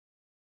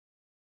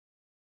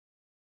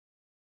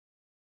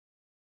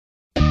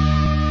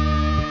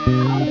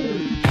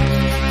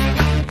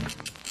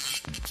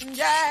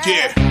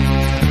Yeah.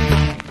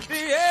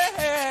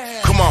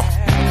 Come on.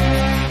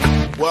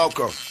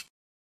 Welcome.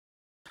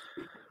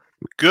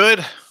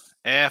 Good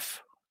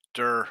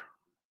afternoon.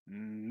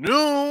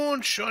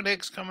 Sean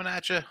Higgs coming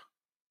at you.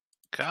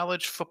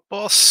 College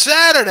football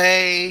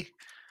Saturday.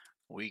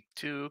 Week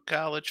 2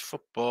 college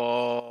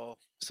football.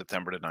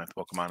 September the 9th.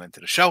 Welcome on into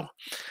the show.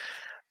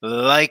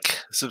 Like,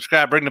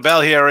 subscribe, ring the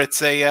bell here.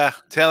 It's a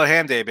Taylor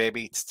Ham day,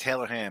 baby. It's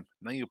Taylor Ham.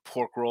 None of you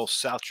pork roll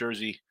South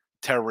Jersey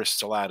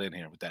terrorists allowed in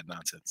here with that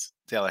nonsense.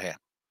 Taylor Ham.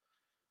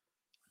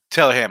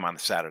 Taylor Ham on the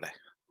Saturday.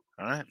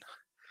 All right.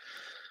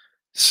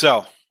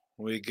 So,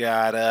 we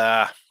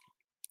got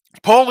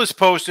poll is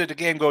posted. The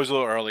game goes a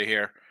little early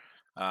here.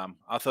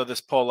 I'll throw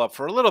this poll up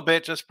for a little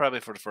bit, just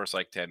probably for the first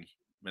 10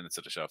 minutes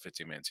of the show,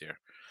 15 minutes here.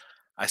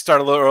 I start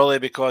a little early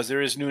because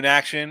there is noon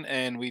action,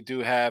 and we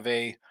do have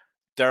a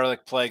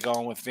derelict play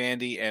going with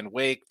Vandy and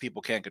Wake.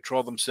 People can't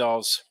control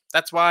themselves.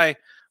 That's why,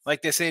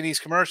 like they say in these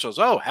commercials,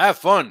 oh, have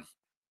fun.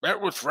 Bet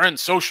with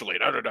friends socially.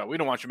 No. We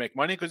don't want you to make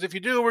money because if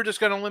you do, we're just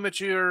going to limit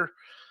your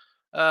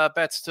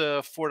bets to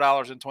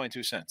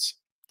 $4.22. You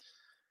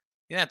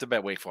don't have to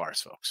bet Wake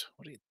Forest, folks.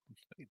 What are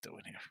you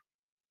doing here?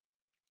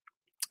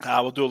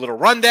 We'll do a little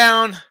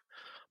rundown.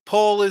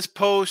 Poll is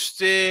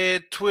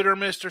posted. Twitter,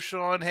 Mr.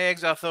 Sean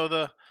Higgs. I'll throw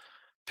the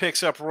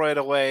picks up right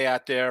away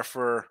out there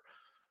for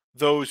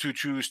those who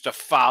choose to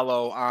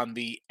follow on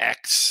the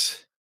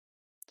X.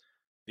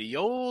 The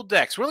old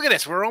X. Well, look at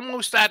this. We're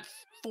almost at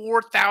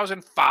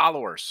 4,000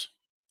 followers.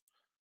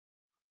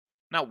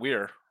 Not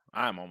weird.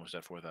 I'm almost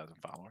at 4,000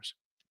 followers.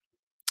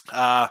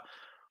 All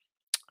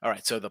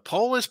right. So the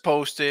poll is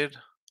posted.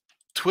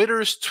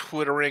 Twitter's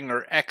twittering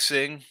or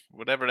Xing,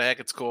 whatever the heck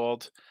it's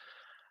called.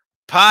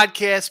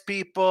 Podcast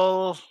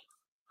people,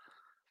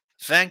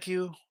 thank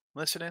you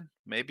listening.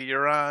 Maybe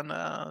you're on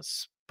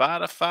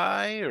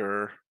Spotify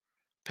or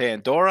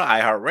Pandora,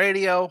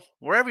 iHeartRadio,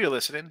 wherever you're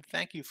listening.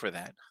 Thank you for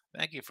that.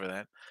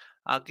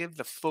 I'll give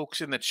the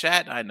folks in the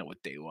chat. I know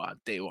what they want.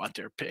 They want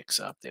their picks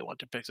up.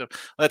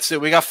 Let's see.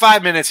 We got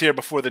 5 minutes here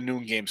before the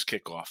noon games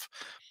kick off.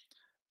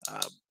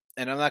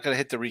 And I'm not going to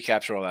hit the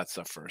recaps or all that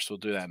stuff first. We'll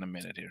do that in a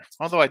minute here.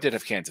 Although I did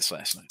have Kansas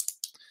last night.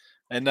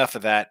 Enough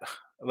of that.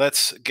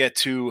 Let's get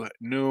to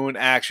noon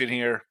action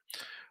here.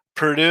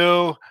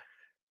 Purdue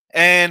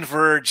and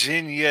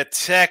Virginia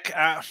Tech.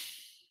 I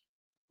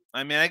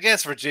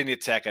guess Virginia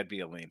Tech, I'd be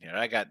a lean here.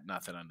 I got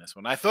nothing on this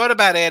one. I thought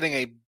about adding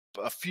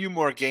a few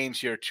more games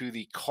here to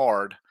the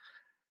card.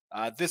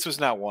 This was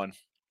not one.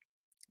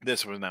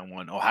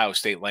 Ohio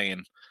State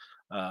laying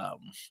a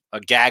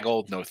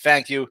gaggle. No,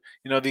 thank you.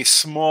 These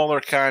smaller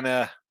kind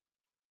of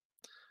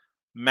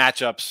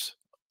matchups.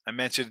 I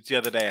mentioned it the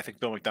other day. I think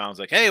Bill McDonald's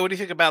like, hey, what do you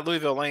think about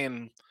Louisville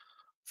laying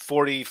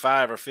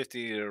 45 or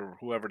 50 or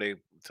whoever to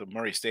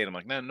Murray State? I'm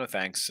like, no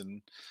thanks.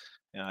 And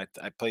I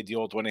played the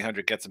old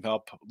 1-800 get some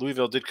help.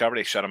 Louisville did cover.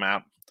 They shut them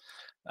out.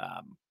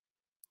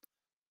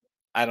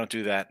 I don't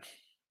do that.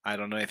 I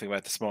don't know anything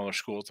about the smaller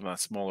schools. I'm not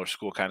a smaller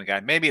school kind of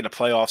guy. Maybe in the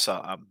playoffs,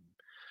 I'll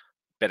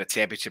bet a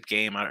championship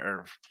game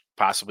or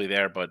possibly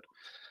there, but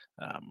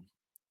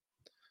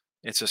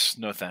it's just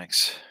no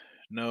thanks.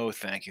 No,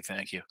 thank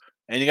you.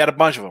 And you got a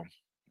bunch of them.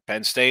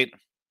 Penn State,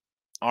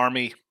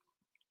 Army.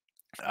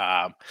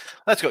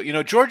 Let's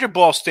go. Georgia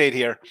Ball State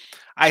here.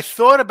 I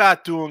thought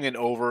about doing an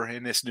over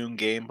in this noon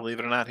game, believe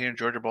it or not, here in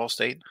Georgia Ball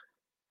State.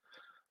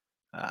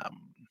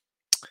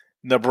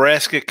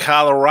 Nebraska,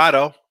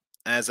 Colorado.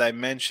 As I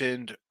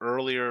mentioned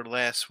earlier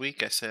last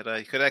week, I said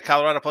I could have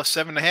Colorado plus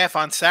 7.5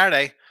 on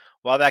Saturday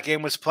while that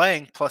game was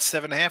playing, plus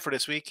 7.5 for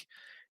this week.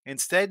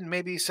 Instead,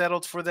 maybe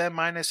settled for them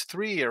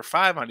 -3 or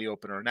 5 on the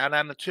opener, now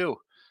down to 2.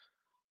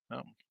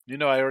 I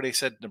already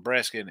said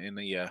Nebraska in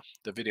the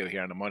video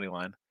here on the money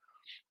line.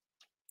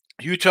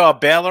 Utah,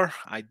 Baylor.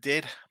 I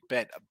did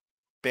bet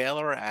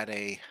Baylor at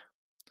a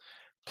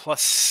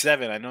plus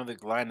 7. I know the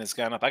line has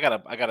gone up. I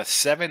got a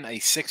 7, a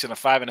 6, and a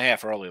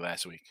 5.5 early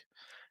last week.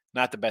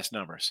 Not the best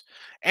numbers.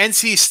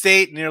 NC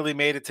State nearly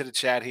made it to the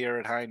chat here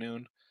at high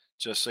noon.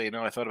 Just so you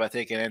know, I thought about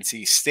taking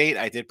NC State.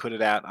 I did put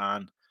it out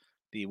on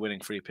the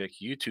Winning Free Pick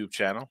YouTube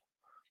channel.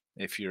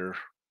 If you're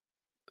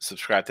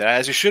subscribed to that,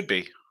 as you should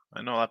be.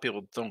 I know a lot of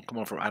people don't come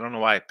over. I don't know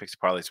why Picks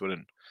Parlays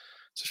wouldn't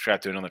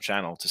subscribe to another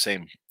channel. It's the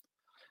same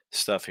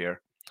stuff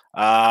here.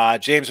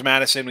 James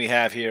Madison we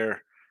have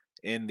here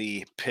in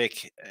the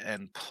pick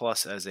and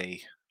plus as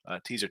a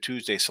Teaser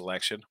Tuesday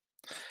selection.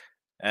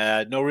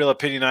 No real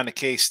opinion on the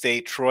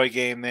K-State Troy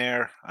game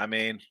there. I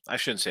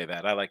shouldn't say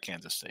that. I like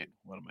Kansas State.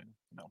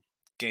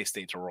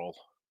 K-State's a roll.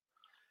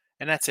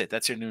 And that's it.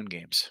 That's your noon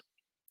games.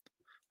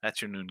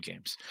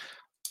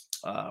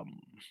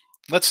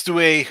 Let's do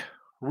a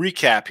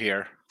recap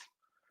here.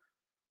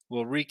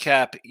 We'll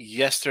recap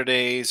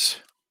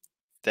yesterday's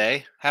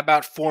day. How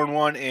about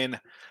 4-1 in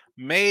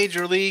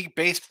Major League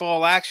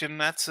Baseball action?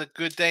 That's a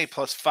good day.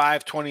 Plus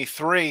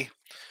 523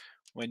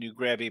 when you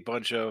grab a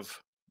bunch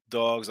of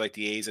dogs like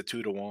the A's at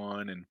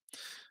 2-1 and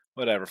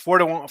whatever.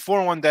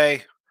 4-1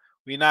 day.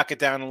 We knock it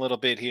down a little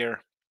bit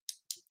here.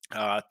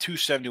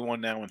 271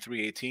 now and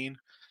 318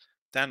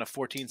 down to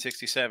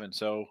 1467.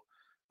 So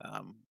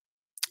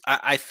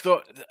I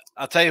thought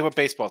I'll tell you what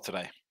baseball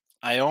today.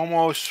 I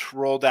almost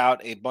rolled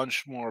out a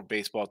bunch more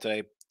baseball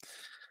today,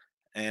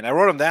 and I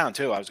wrote them down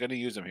too. I was going to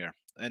use them here,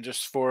 and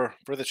just for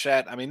the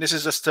chat. I mean, this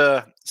is just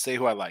to say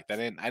who I liked. I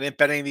didn't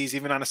bet any of these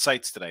even on the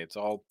sites today. It's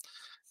all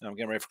I'm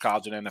getting ready for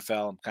college and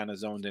NFL. I'm kind of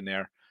zoned in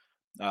there.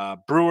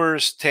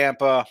 Brewers,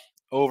 Tampa,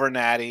 over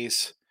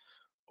Natties,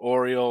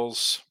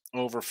 Orioles,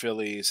 over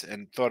Phillies,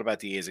 and thought about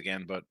the A's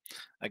again, but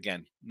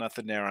again,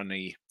 nothing there on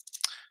the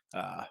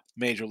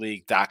Major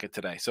League docket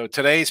today. So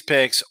today's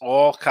picks,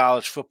 all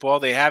college football.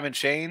 They haven't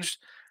changed.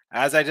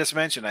 As I just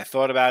mentioned, I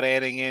thought about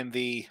adding in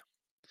the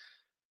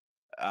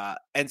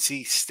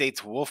NC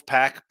State's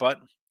Wolfpack, but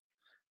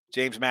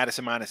James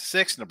Madison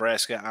 -6,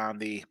 Nebraska on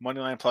the money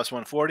line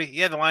 +140.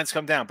 Yeah, the lines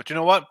come down. But you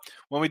know what?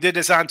 When we did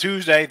this on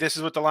Tuesday, this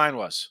is what the line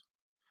was.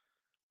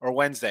 Or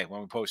Wednesday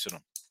when we posted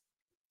them.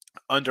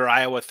 Under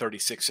Iowa,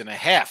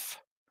 36.5.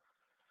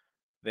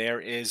 There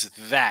is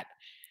that.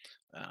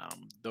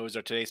 Those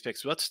are today's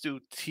picks. Let's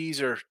do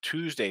teaser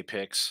Tuesday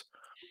picks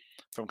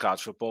from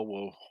college football.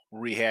 We'll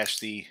rehash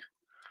the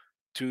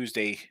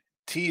Tuesday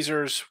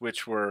teasers,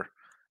 which were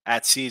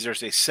at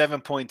Caesars, a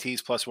 7-point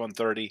tease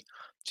 +130.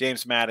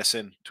 James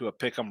Madison to a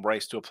pick'em,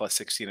 Bryce to a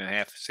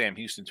 +16.5, Sam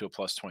Houston to a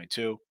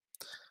 +22.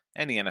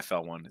 And the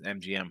NFL one,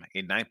 MGM,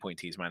 a 9-point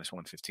tease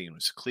 -115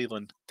 was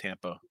Cleveland,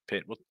 Tampa,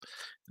 Pitt. Well,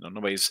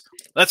 nobody's.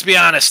 Let's be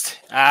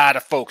honest,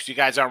 the folks, you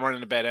guys aren't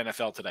running to bet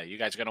NFL today. You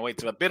guys are going to wait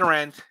till the bitter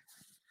end.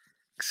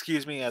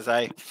 Excuse me as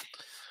I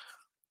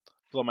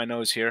blow my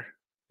nose here.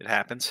 It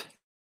happens.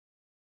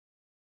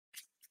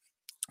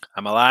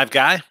 I'm a live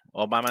guy,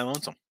 all by my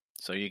lonesome.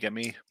 So you get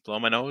me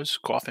blowing my nose,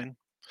 coughing,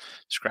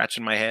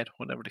 scratching my head,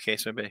 whatever the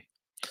case may be.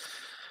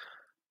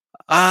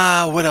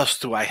 What else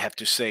do I have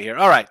to say here?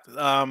 All right.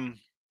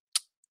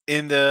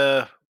 In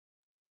the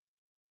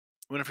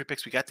winner free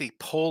picks, we got the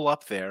poll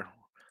up there.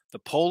 The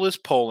poll is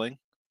polling.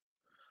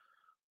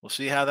 We'll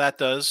see how that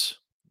does.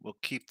 We'll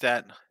keep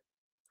that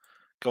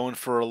going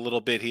for a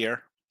little bit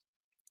here.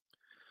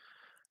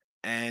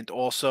 And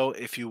also,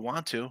 if you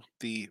want to,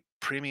 the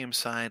premium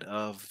side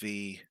of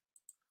the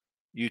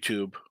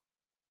YouTube,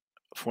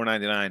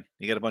 $4.99,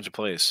 you get a bunch of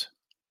plays.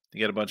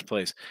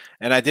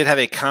 And I did have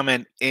a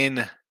comment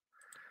in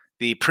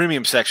the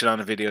premium section on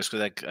the videos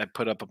because I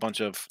put up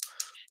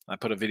I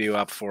put a video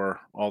up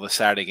for all the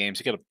Saturday games.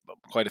 You get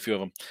quite a few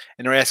of them.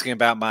 And they're asking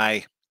about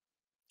my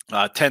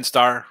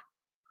 10-star.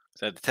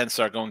 I had the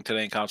 10-star going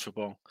today in college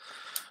football.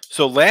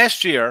 So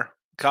last year,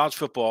 college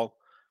football,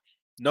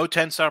 no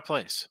 10-star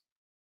plays.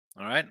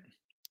 All right.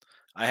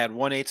 I had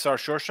one 8-star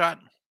short shot,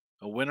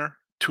 a winner,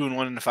 2 and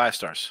 1 in the 5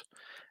 stars.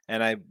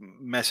 And I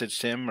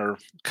messaged him or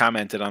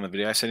commented on the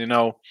video. I said,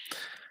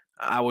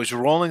 I was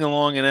rolling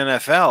along in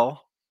NFL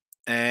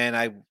and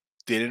I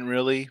didn't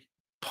really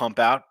pump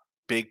out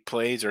big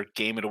plays or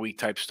game of the week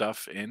type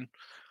stuff in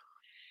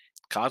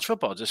college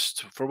football,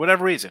 just for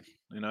whatever reason.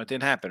 It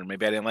didn't happen.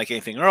 Maybe I didn't like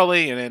anything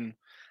early. And then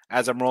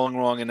as I'm rolling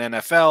along in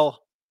NFL,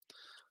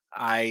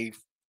 I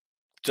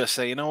just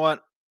say, you know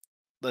what?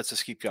 Let's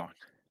just keep going.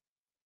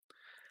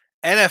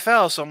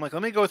 NFL. So I'm like,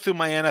 let me go through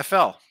my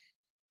NFL.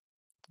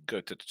 Go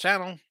to the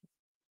channel,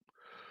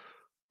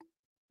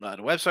 the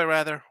website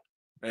rather,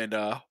 and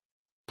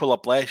pull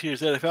up last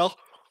year's NFL.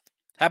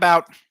 How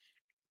about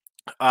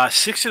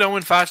 6-0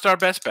 in 5-star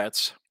best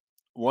bets,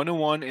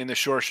 1-1 in the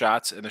short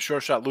shots, and the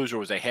short shot loser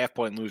was a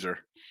half-point loser.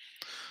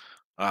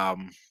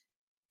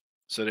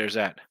 So there's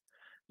that.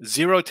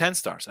 0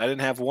 10-stars. I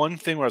didn't have one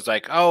thing where I was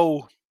like,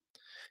 oh,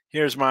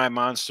 here's my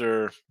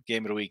monster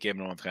game of the week, game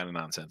of the month kind of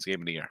nonsense,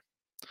 game of the year.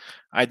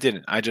 I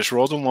didn't. I just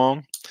rolled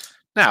along.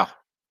 Now,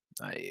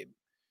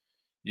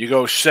 you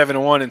go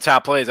 7-1 in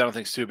top plays, I don't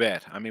think it's too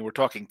bad. I mean, we're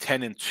talking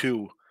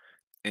 10-2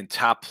 in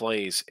top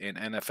plays in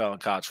NFL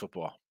and college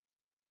football.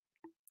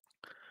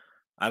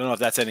 I don't know if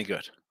that's any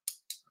good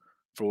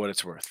for what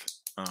it's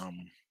worth.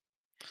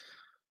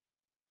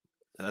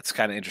 That's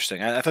kind of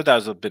interesting. I thought that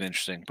was a bit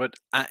interesting, but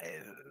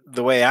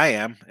the way I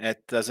am,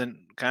 it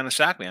doesn't kind of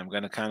shock me. I'm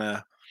going to kind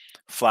of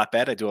flat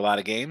bet. I do a lot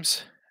of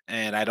games,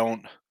 and I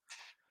don't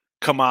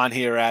come on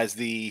here as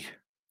the,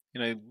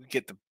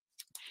 get the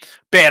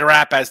bad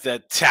rap as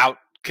the tout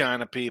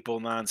kind of people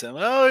nonsense.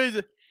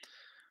 Oh,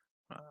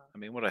 I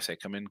mean, what did I say?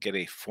 Come in, get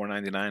a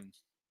 $4.99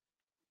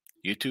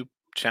 YouTube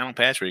channel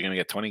pass where you're going to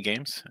get 20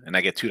 games, and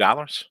I get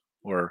 $2,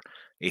 or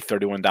a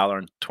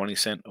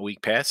 $31.20 a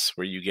week pass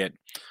where you get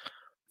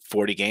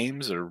 40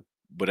 games or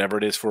whatever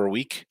it is for a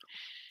week,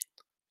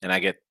 and I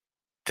get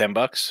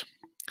 $10.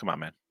 Come on,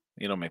 man.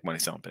 You don't make money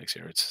selling picks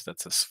here.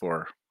 That's just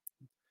for,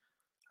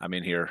 I'm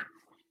in here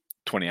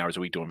 20 hours a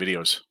week doing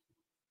videos,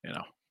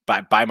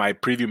 buy my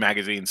preview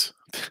magazines,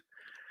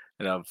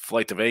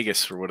 flight to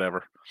Vegas or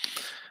whatever.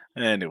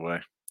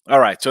 Anyway. All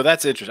right. So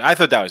that's interesting. I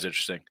thought that was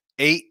interesting.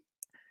 8-1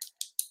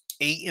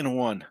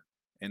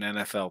 in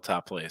NFL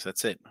top plays.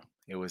 That's it.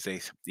 It was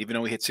even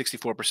though we hit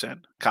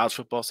 64%, college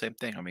football, same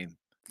thing. I mean,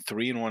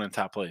 3-1 in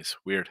top plays.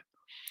 Weird.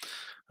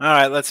 All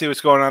right, let's see what's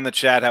going on in the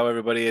chat, how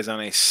everybody is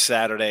on a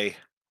Saturday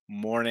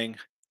morning.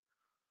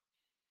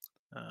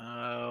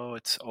 Oh,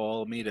 it's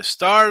all me to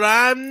start.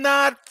 I'm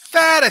not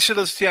fat. I should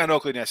have listened to you on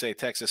Oakland yesterday.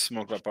 Texas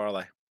smoked up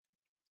parlay.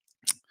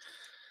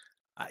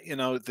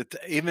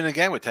 Even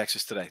again with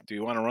Texas today, do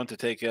you want to run to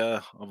take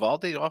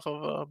Valdi off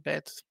of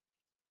bets?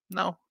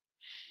 No,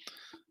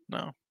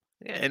 no.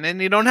 Yeah, and then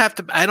you don't have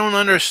to. I don't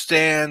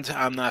understand.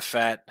 I'm not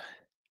fat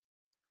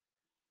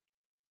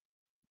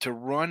to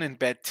run and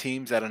bet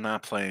teams that are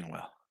not playing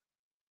well.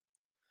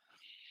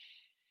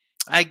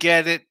 I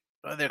get it.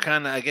 They're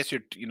kind of. I guess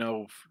they're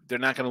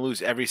not going to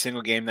lose every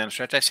single game down the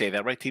stretch. I say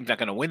that, right? Team's not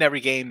going to win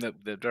every game.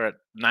 They're at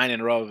 9 in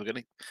a row. They're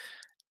going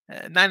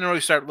to 9 in a row.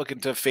 You start looking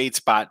to fade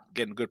spot,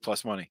 getting good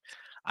plus money.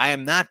 I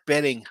am not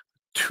betting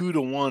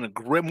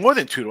 2-1, more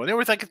than 2-1. They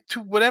were like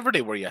two, whatever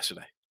they were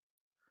yesterday,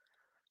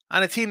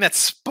 on a team that's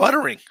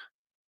sputtering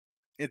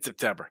in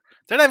September.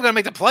 They're not even going to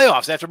make the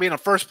playoffs after being in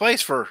first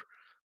place for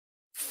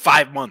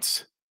 5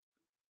 months.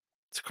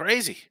 It's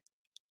crazy.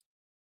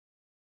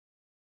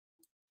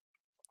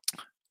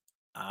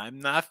 I'm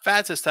not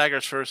fat, says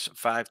Tigers first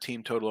 5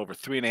 team total over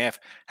 3.5.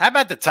 How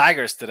about the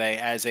Tigers today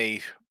as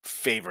a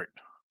favorite?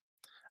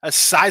 A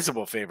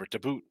sizable favorite to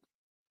boot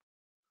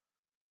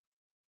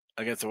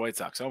against the White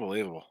Sox.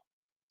 Unbelievable.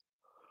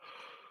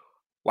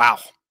 Wow.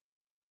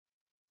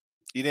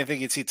 You didn't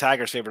think you'd see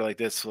Tigers favorite like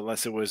this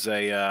unless it was who?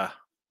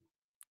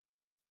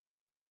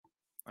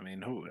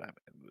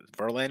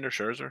 Verlander,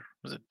 Scherzer?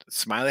 Was it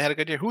Smiley had a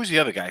good year? Who was the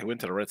other guy who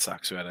went to the Red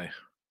Sox who had a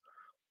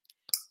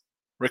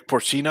Rick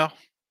Porcino?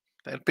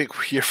 That a big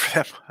year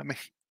for them.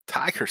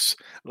 Tigers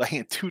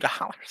laying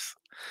 $2.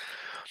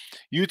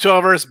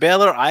 Utah versus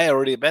Baylor. I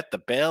already bet the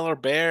Baylor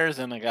Bears,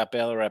 and I got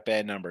Baylor at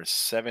bad numbers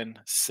 7,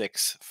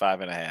 6,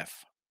 5.5.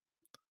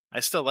 I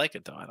still like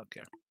it though. I don't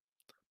care.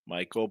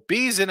 Michael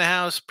B's in the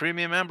house,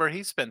 premium member.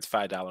 He spends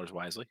 $5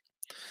 wisely.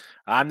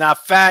 I'm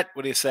not fat.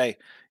 What do you say?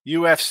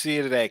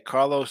 UFC today.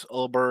 Carlos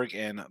Ulberg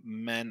and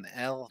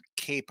Manel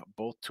Cape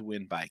both to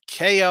win by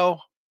KO.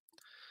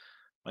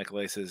 Michael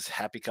A says,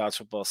 happy college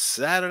football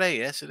Saturday.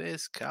 Yes, it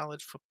is.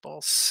 College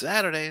football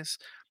Saturdays.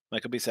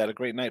 Michael B said, a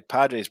great night.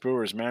 Padres,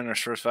 Brewers, Mariners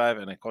first 5,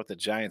 and I caught the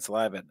Giants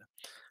live at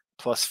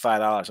plus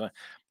 $5.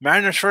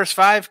 Mariners first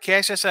 5,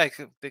 cash.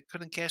 They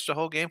couldn't cash the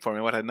whole game for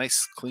me. What a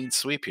nice, clean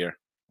sweep here.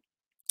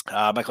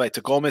 Michael A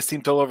took Ole Miss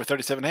team total over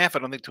 37.5. I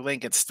don't think Tulane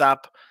can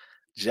stop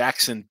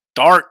Jackson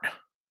Dart.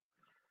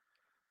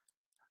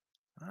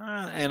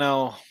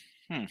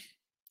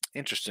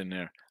 Interesting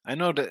there. I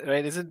know that,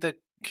 right? Isn't the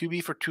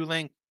QB for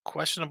Tulane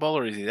questionable,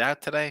 or is he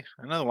out today?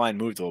 I know the line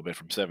moved a little bit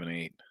from 7 to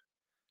 8.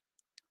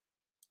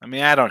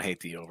 I don't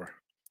hate the over.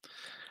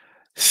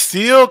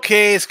 Steel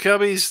Case,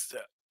 Cubbies,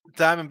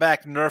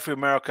 Diamondback, Nerfy,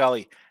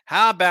 Merrill.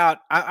 How about,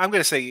 I'm going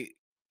to say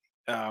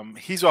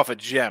he's off a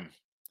gem.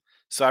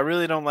 So I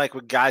really don't like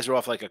when guys are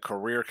off like a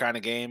career kind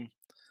of game.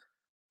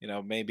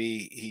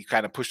 Maybe he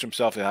kind of pushed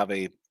himself to have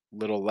a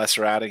little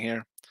lesser outing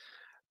here.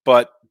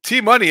 But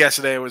T-Money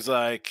yesterday was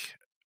like,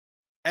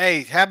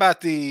 hey, how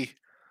about the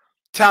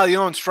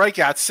Talion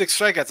strikeouts, 6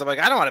 strikeouts? I'm like,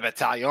 I don't want to bet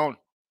Talion.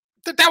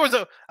 That was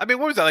what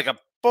was that?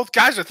 Both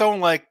guys are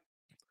throwing like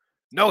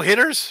no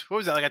hitters. What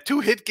was that? Like a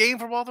 2-hit game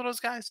for both of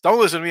those guys? Don't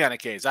listen to me on the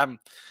case.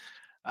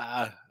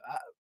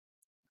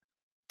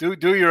 Do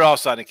your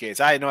else on the case.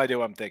 I had no idea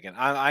what I'm thinking.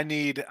 I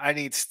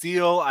need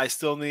Steele. I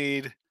still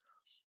need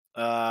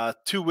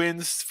 2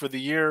 wins for the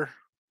year.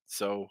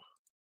 So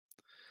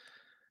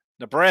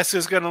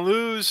Nebraska's going to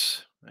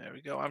lose. There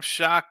we go. I'm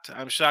shocked.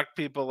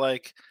 People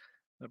like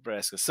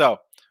Nebraska. So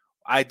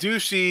I do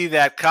see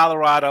that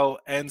Colorado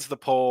ends the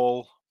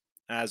poll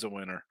as a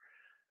winner.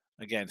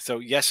 Again, so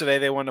yesterday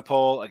they won the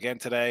poll. Again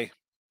today.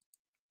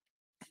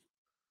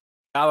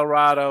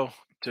 Colorado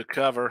to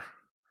cover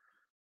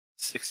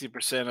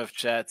 60% of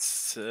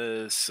chats.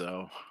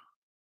 So.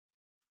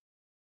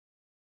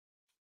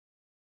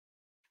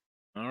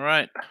 All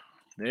right.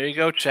 There you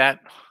go, chat.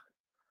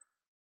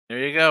 There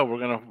you go. We're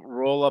going to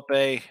roll up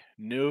a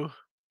new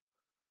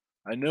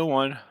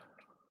one.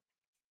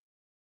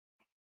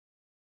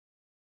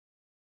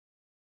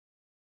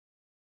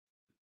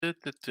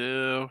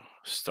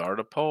 Start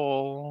a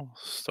poll.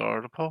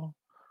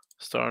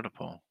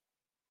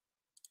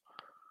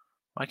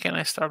 Why can't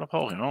I start a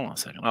poll here? Hold on a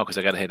second. Oh, because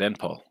I got to hit end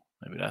poll.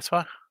 Maybe that's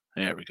why.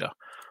 There we go.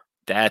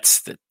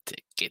 That's the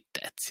ticket.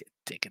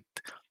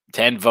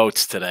 10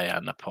 votes today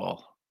on the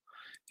poll.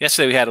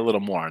 Yesterday we had a little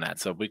more on that,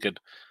 so we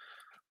could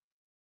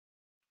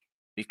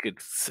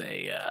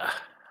say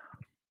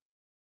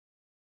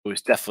it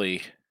was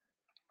definitely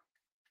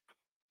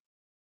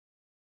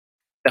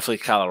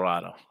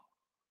Colorado.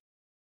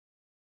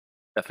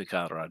 Definitely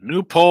Colorado.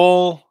 New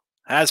poll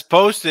has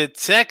posted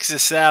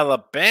Texas,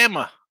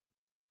 Alabama.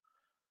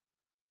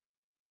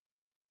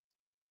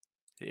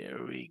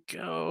 Here we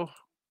go.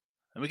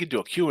 And we can do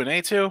a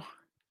Q&A too.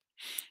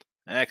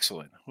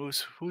 Excellent.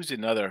 Who's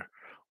another?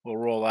 We'll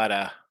roll out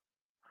a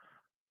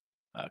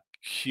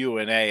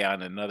Q&A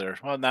on another.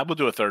 Well, now we'll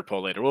do a third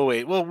poll later. We'll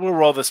wait. We'll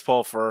roll this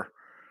poll for,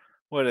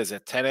 what is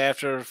it, 10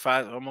 after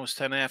 5, almost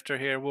 10 after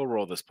here. We'll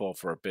roll this poll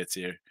for a bit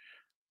here.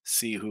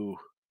 See who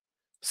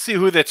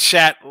the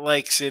chat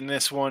likes in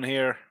this one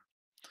here.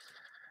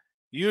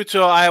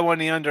 Utah, Iowa,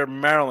 the under,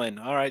 Maryland.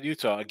 All right,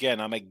 Utah. Again,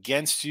 I'm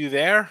against you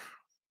there.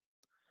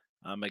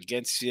 I'm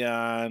against you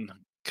on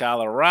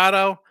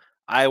Colorado.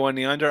 Iowa,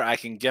 the under, I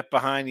can get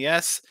behind,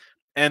 yes.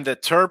 And the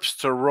Terps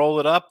to roll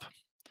it up.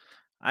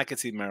 I could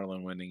see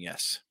Maryland winning,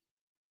 yes.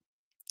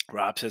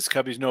 Rob says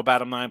Cubbies no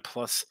bottom line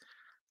plus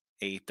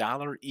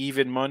 $8.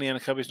 Even money on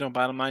the Cubbies no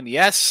bottom line.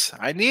 Yes,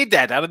 I need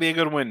that. That'll be a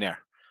good win there.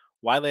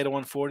 Why later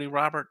 140,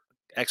 Robert?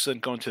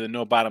 Excellent going to the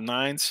no bottom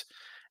nines.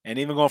 And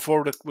even going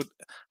forward with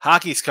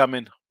hockey's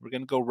coming, we're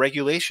going to go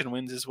regulation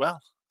wins as well.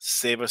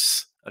 Save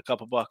us a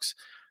couple bucks.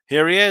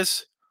 Here he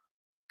is.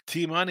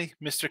 T-Money,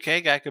 Mr.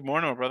 K guy. Good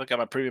morning, my brother. Got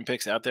my premium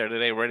picks out there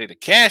today ready to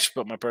cash,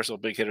 but my personal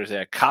big hitters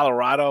there.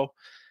 Colorado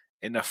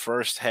in the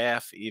first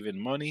half, even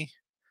money.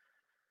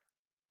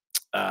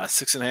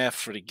 6.5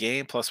 for the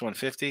game, plus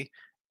 150.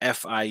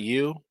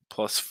 FIU,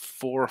 plus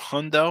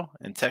 400,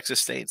 and Texas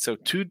State. So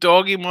 2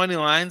 doggy money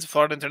lines,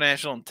 Florida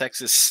International and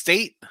Texas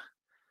State.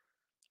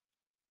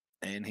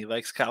 And he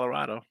likes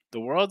Colorado. The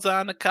world's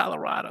on the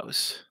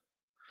Colorados.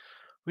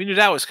 We knew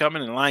that was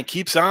coming, and the line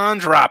keeps on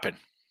dropping.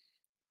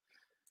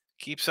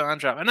 Keeps on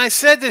dropping. And I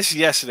said this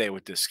yesterday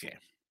with this game.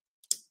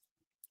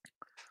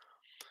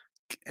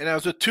 And I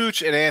was with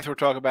Tooch and Anth were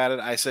talking about it.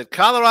 I said,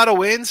 Colorado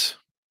wins.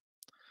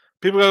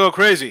 People are going to go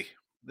crazy.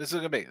 This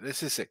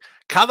is sick.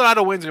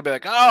 Colorado wins going to be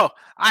like, oh,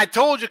 I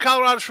told you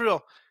Colorado's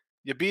real.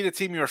 You beat a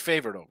team you're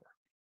favored over.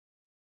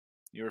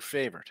 You're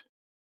favored.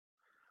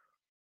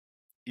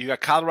 You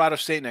got Colorado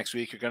State next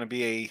week. You're going to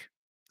be a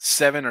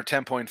 7 or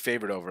 10 point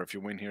favorite over if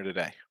you win here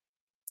today.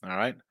 All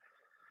right.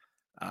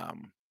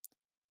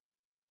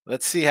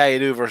 Let's see how you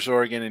do versus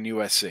Oregon and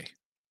USC.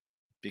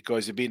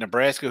 Because you beat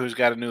Nebraska, who's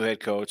got a new head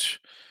coach.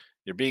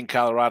 You're beating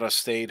Colorado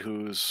State,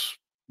 who's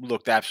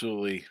looked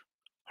absolutely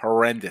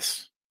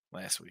horrendous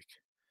last week.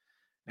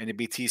 And you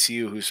beat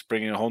TCU, who's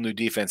bringing a whole new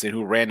defense and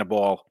who ran the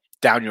ball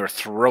down your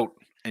throat,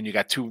 and you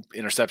got 2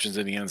 interceptions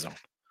in the end zone.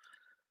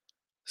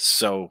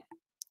 So,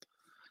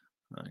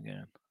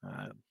 again,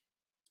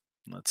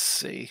 let's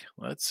see.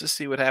 Let's just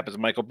see what happens.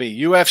 Michael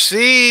B.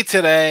 UFC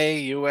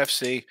today.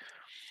 UFC.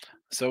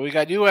 So we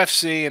got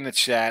UFC in the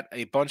chat.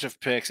 A bunch of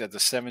picks at the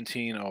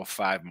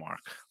 17:05 mark.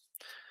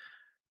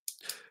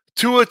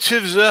 Tua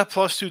Tivza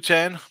plus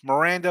 210.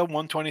 Miranda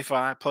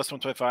 125 plus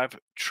 125.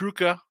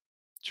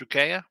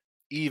 Trukea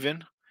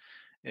even.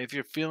 If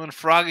you're feeling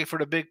froggy for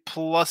the big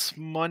plus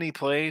money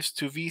plays,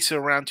 Tuvisa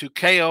around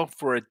 2KO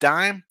for a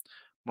dime.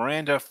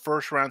 Miranda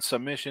first round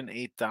submission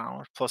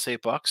 $8 plus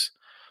 $8.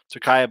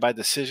 Trukaya by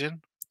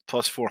decision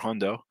plus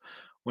 400.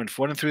 Went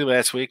 4-3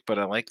 last week, but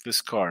I like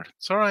this card.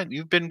 It's all right.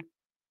 You've been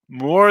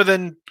more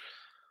than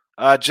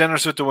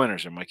generous with the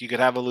winners, Mike. You could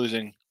have a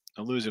losing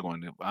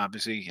one.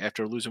 Obviously,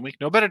 after a losing week,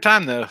 no better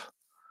time to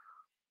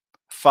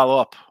follow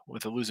up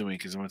with a losing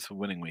week is with a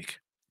winning week.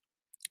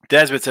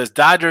 Desmond says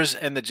Dodgers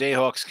and the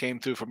Jayhawks came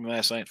through from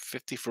last night,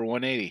 50 for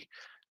 180.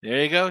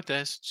 There you go,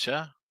 Des.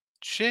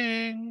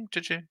 Cha-ching,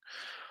 cha-ching.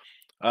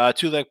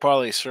 2-leg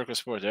parlay, Circa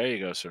Sports. There you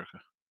go,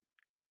 Circa.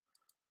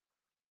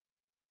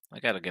 I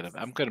got to get him.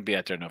 I'm going to be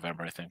out there in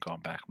November, I think,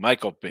 going back.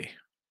 Michael B.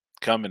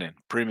 Coming in.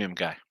 Premium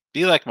guy.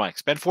 Be like Mike.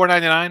 Spend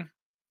 $4.99.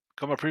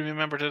 Become a premium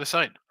member to the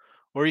site.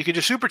 Or you could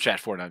just super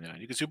chat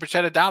 $4.99. You could super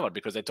chat $1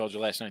 because I told you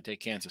last night take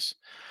Kansas.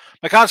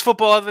 My college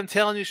football, other than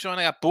telling you, Sean,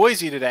 I got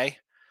Boise today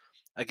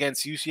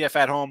against UCF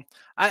at home.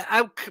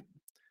 I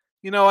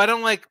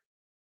don't like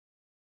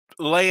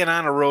laying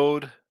on a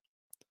road.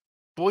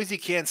 Boise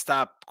can't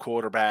stop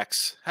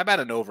quarterbacks. How about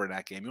an over in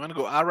that game? You want to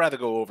go? I'd rather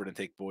go over than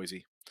take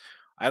Boise.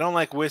 I don't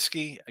like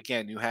whiskey.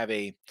 Again, you have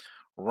a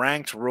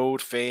ranked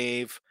road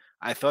fave.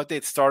 I thought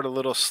they'd start a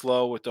little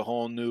slow with the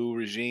whole new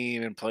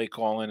regime and play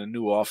calling, a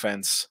new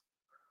offense.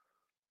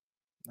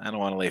 I don't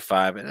want to lay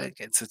 5.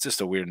 It's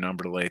just a weird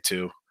number to lay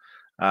 2.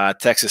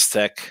 Texas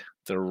Tech,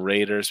 the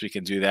Raiders, we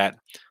can do that.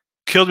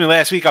 Killed me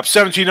last week up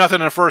 17-0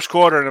 in the first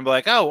quarter, and I'm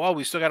like, oh,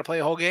 we still got to play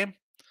a whole game?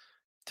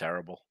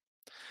 Terrible.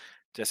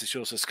 Jesse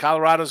Schultz says,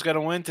 Colorado's going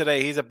to win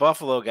today. He's a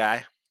Buffalo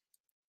guy.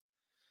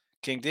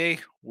 King D,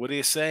 what do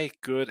you say?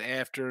 Good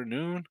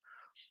afternoon.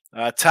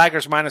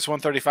 Tigers minus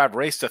 135,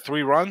 race to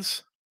 3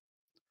 runs.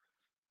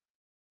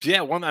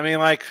 Yeah,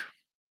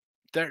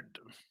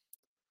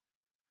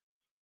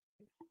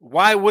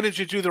 why wouldn't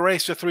you do the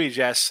race to 3,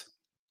 Jess?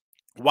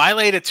 Why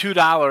lay to $2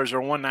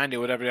 or $1.90,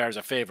 whatever they are, as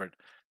a favorite?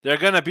 They're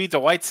going to beat the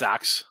White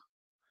Sox.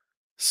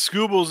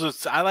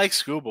 I like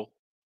Scooble.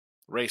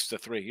 Race to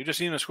 3. You just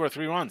need to score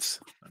 3 runs.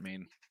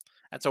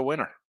 That's a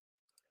winner.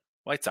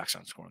 White Sox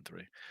aren't scoring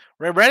 3.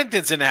 Ray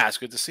Reddington's in the house.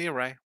 Good to see you,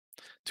 Ray.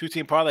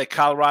 2-team parlay,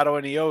 Colorado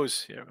and the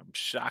O's. Yeah, I'm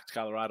shocked.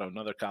 Colorado,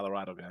 another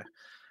Colorado guy.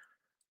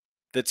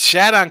 The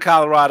chat on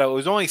Colorado, it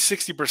was only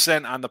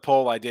 60% on the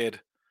poll I did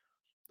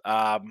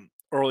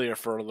earlier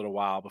for a little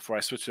while before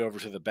I switched over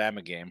to the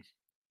Bama game.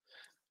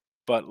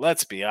 But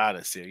let's be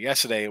honest here.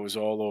 Yesterday it was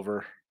all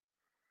over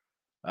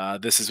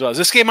this as well. Is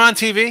this game on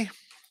TV?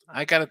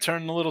 I got to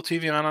turn the little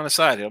TV on the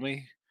side. Let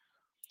me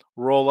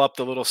roll up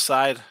the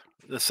side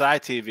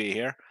TV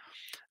here.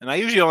 And I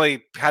usually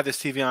only have this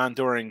TV on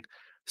during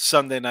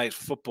Sunday night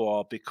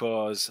football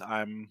because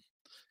I'm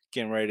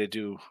getting ready to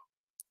do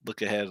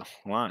look ahead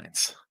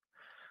lines,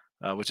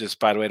 which is,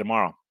 by the way,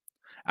 tomorrow.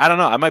 I don't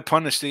know. I might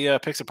punish the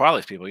picks and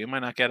parlays people. You might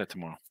not get it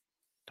tomorrow.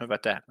 How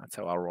about that? That's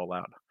how I'll roll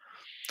out.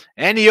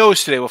 And the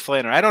O's today with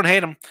Flanner. I don't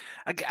hate him.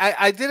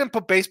 I didn't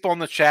put baseball in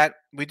the chat.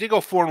 We did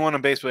go 4-1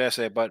 on baseball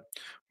yesterday, but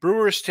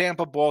Brewers,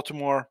 Tampa,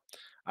 Baltimore.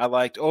 I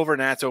liked over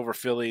Nats over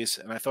Phillies,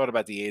 and I thought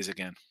about the A's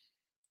again.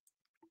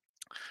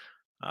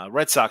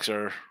 Red Sox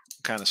are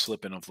kind of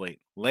slipping of late.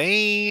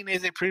 Lane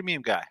is a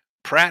premium guy.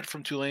 Pratt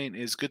from Tulane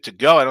is good to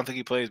go. I don't think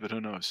he plays, but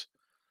who knows?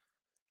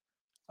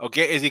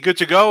 Okay, is he good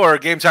to go or a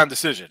game time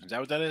decision? Is that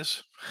what that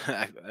is?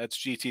 That's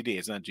GTD.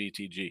 It's not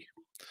GTG.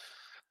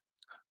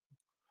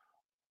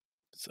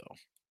 So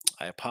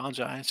I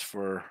apologize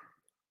for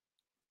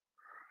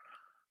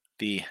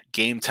the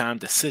game time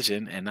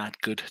decision and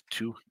not good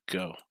to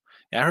go.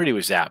 Yeah, I heard he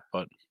was out,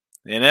 but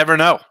you never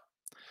know.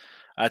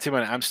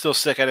 I'm still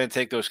sick. I didn't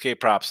take those K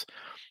props.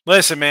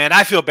 Listen, man,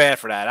 I feel bad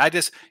for that. I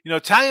just,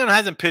 Talion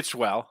hasn't pitched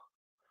well.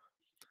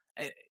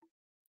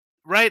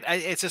 Right?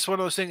 It's just one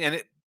of those things.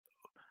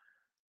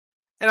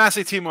 And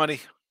honestly, T Money,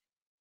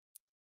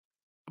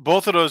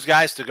 both of those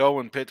guys to go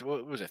and pitch,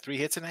 what was it, 3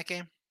 hits in that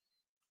game?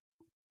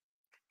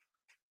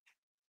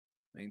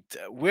 I mean,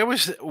 where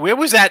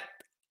was that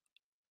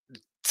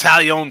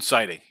Talion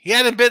sighting? He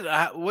hadn't been.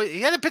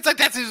 He hadn't pitched like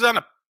that since he was on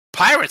the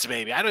Pirates.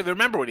 Maybe I don't even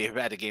remember when he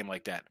had a game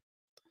like that.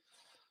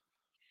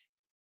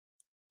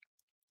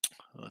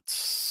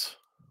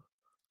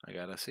 I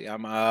gotta see.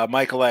 I'm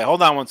Michael A.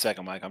 Hold on one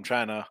second, Mike. I'm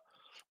trying to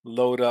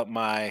load up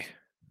my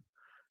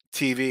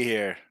TV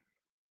here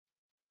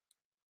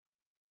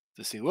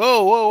to see.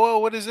 Whoa!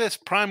 What is this?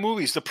 Prime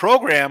Movies, the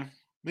program.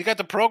 We got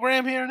the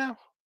program here now.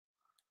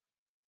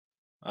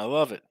 I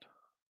love it.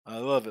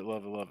 Love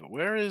it.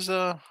 Where is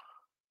Oh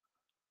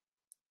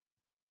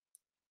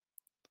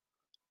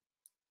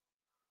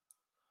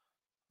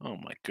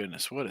my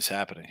goodness, what is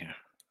happening here?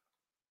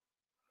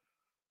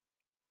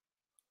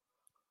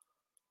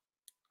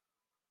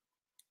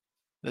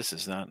 This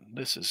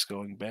is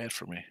going bad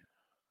for me.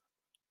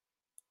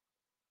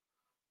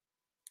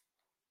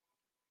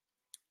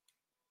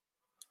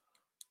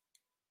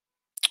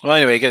 Well,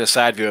 anyway, get a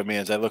side view of me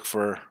as I look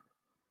for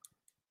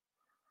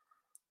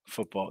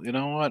football. You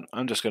know what?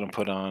 I'm just going to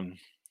put on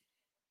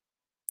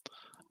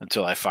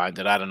until I find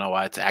it. I don't know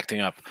why it's acting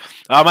up.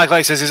 Mike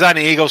Light says he's on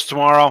the Eagles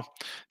tomorrow.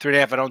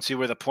 3.5. I don't see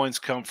where the points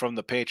come from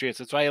the Patriots.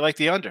 That's why you like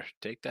the under.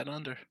 Take that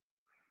under.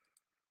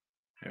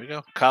 Here we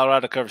go.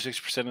 Colorado covers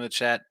 60% of the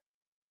chat.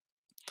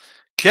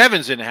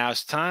 Kevin's in the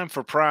house. Time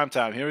for prime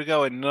time. Here we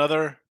go.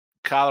 Another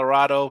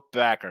Colorado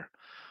backer.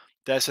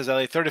 That says I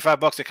lay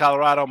 $35 at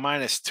Colorado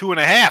minus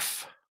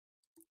 2.5.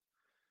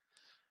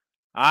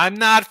 I'm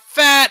not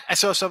fat. I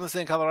saw something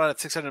saying Colorado at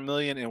 $600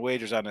 million in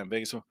wagers on them.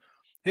 Biggest one.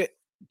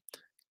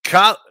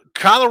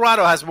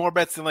 Colorado has more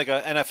bets than like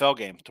an NFL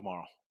game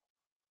tomorrow.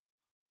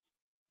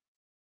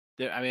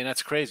 I mean,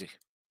 that's crazy.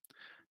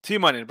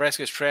 T-Money.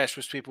 Nebraska's trash.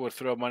 Wish people would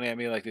throw money at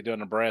me like they do in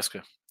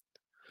Nebraska.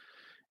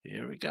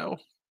 Here we go.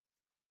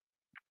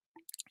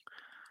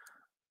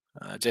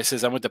 Jay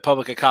says, I'm with the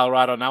public of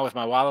Colorado, not with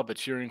my wallet, but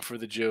cheering for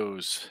the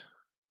Joes.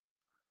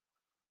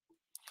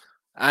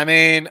 I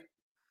mean,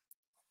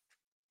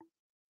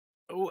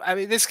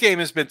 this game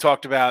has been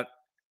talked about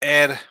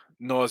ad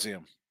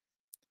nauseum.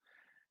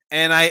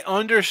 And I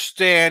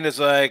understand it's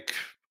like,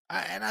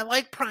 I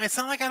like Prime. It's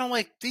not like I don't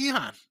like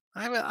Dion.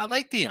 I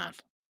like Dion.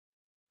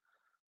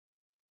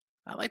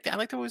 I like the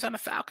way he was on the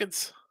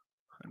Falcons.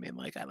 I mean,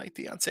 like, I like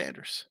Deion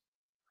Sanders.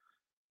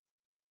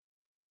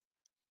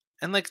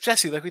 And like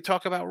Jesse, like we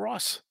talk about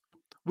Ross.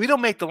 We don't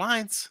make the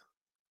lines.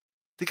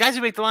 The guys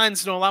who make the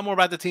lines know a lot more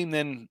about the team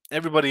than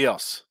everybody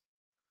else.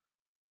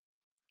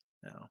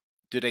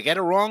 Do they get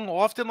it wrong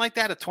often like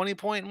that? A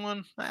 20-point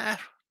one? Not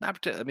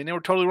particularly. I mean, they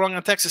were totally wrong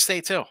on Texas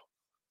State, too.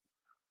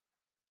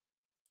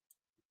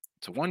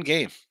 It's a one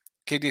game.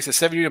 KD says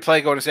 7-unit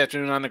play going this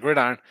afternoon on the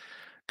gridiron.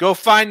 Go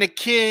find the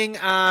king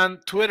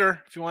on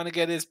Twitter if you want to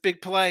get his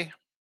big play.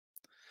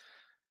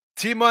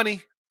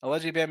 T-Money.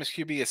 Allegedly, Bama's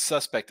QB is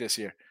suspect this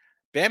year.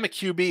 Bama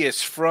QB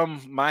is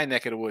from my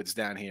neck of the woods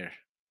down here.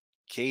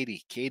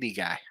 Katie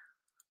guy.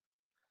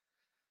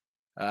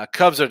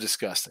 Cubs are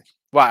disgusting.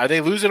 Wow, are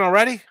they losing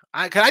already?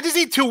 I just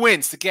need 2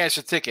 wins to cash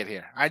a ticket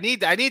here. I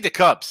need the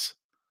Cubs.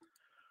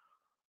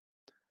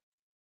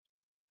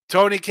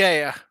 Tony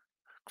K.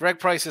 Greg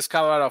Price's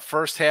Colorado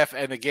first half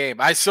and the game.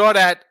 I saw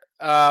that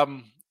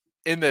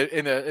in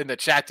the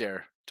chat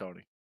there,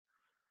 Tony.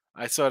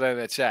 I saw that in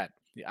the chat.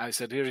 I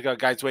said, here we go,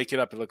 guys, waking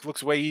up. It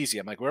looks way easy.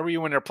 I'm like, where were you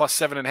when they're plus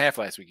 7.5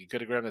 last week? You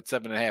could have grabbed that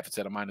 7.5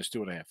 instead of minus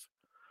 2.5.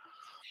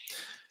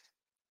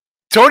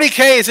 Tony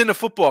K is in the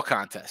football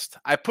contest.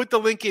 I put the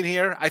link in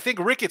here. I think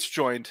Ricketts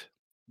joined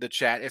the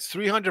chat. It's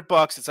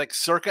 $300. It's like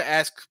circa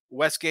Ask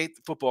Westgate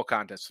football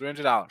contest,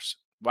 $300.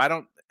 Why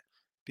don't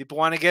people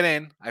want to get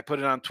in? I put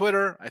it on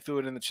Twitter. I threw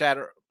it in the chat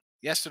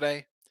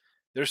yesterday.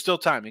 There's still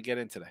time. You get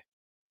in today.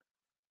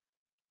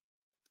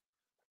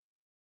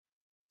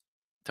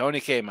 Tony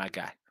K, my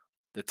guy.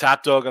 The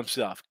top dog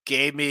himself,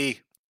 gave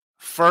me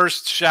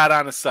first shot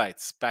on the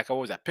sites. Back, what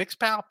was that? Pick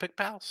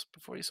Pals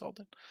before he sold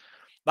it.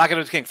 Lock it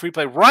with the king. Free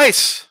play.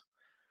 Rice.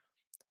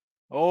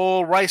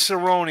 Oh,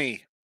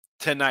 Rice-A-Roni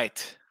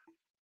tonight.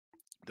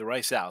 The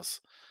Rice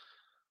Owls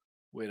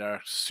with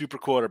our super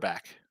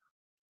quarterback.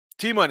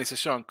 T-Money says,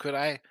 Sean,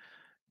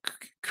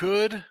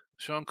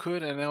 Sean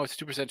could, and now it's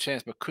 2%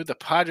 chance, but could the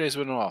Padres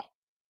win it all?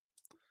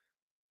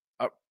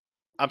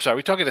 I'm sorry, are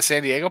we talking the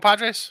San Diego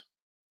Padres?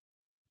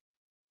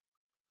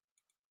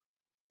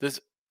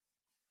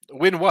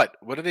 Win what?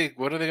 What are they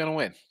going to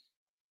win?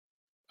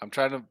 I'm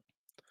trying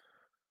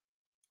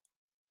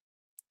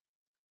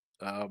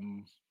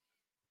to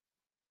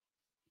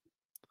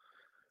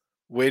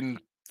win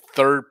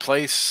third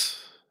place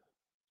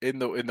in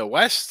the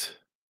West.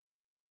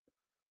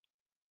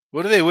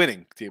 What are they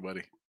winning,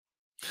 T-Buddy?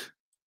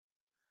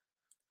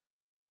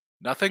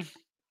 Nothing.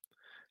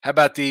 How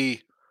about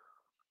they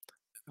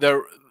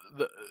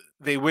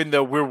win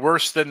we're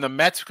worse than the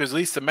Mets because at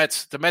least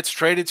the Mets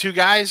traded 2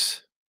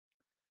 guys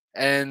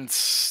and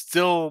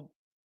still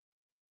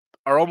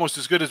are almost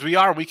as good as we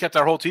are. We kept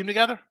our whole team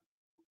together.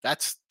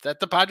 That's the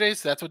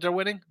Padres. That's what they're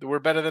winning. We're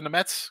better than the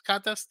Mets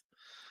contest.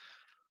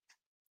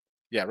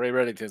 Yeah, Ray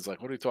Reddington's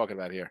like, what are we talking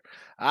about here?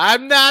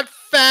 I'm not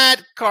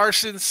fat.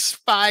 Carson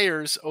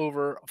Spires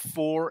over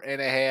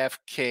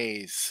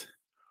 4.5 Ks.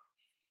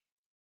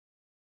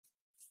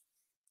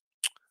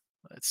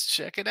 Let's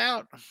check it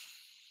out.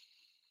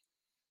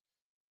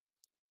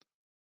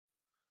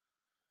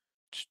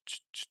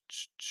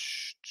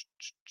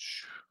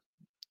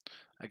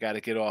 I got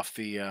to get off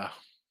the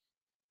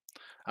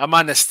I'm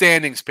on the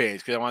standings page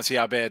because I want to see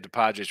how bad the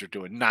Padres are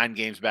doing. 9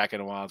 games back in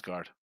the wild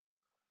card.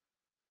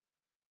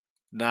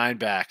 9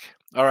 back.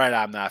 All right,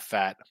 I'm not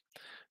fat.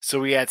 So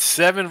we had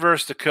 7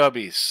 versus the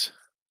Cubbies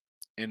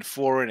in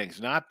 4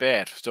 innings. Not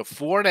bad. So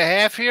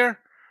 4.5 here.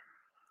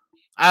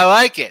 I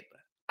like it.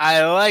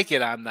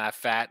 I'm not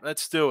fat.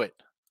 Let's do it.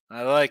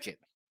 I like it.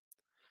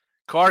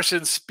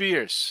 Carson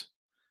Spears.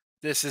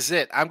 This is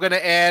it. I'm going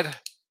to add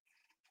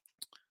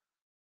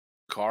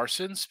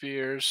Carson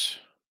Spears.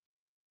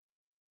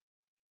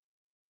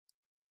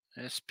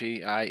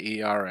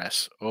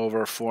 Spiers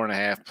over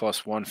 4.5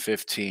 plus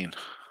 115.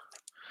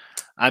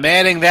 I'm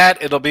adding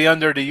that. It'll be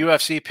under the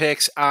UFC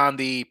picks on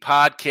the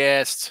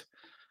podcast.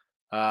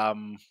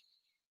 Tell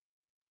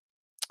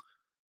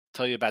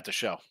you about the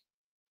show.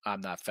 I'm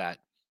not fat.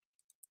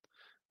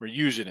 We're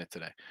using it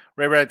today.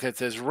 Ray Reddington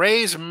says,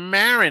 Rays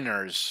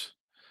Mariners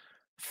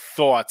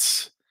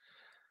thoughts.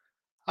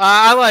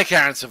 I like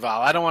Aaron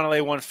Saval. I don't want to lay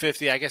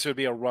 150. I guess it would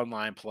be a run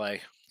line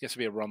play.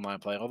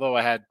 Although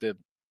I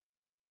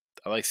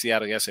like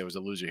Seattle yesterday. I was a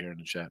loser here in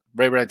the chat.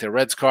 Ray Reddington,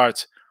 Reds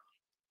cards.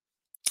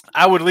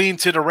 I would lean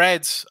to the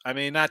Reds. I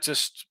mean, not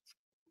just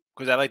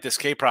because I like this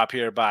K prop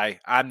here by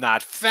I'm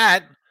not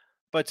fat,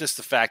 but just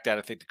the fact that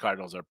I think the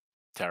Cardinals are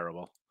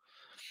terrible.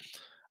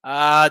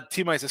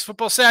 T-Mike says,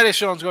 Football Saturday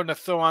show. I'm going to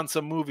throw on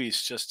some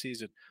movies. Just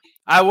teasing.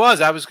 I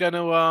was going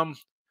to,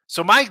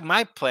 so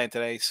my plan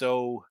today,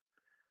 so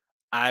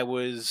I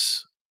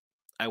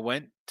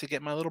went to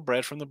get my little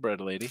bread from the bread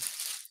lady.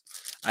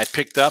 I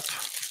picked up,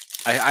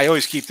 I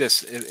always keep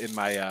this in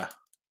my, I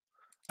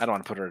don't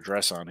want to put her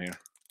address on here,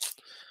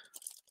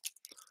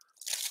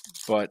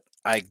 but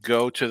I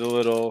go to the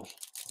little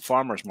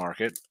farmer's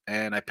market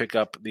and I pick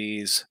up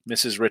these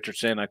Mrs.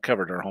 Richardson. I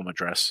covered her home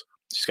address.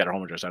 She's got her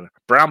home address on it.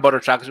 Brown butter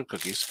chocolate chip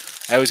cookies.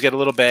 I always get a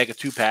little bag, a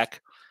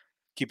 2-pack.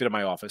 Keep it in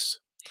my office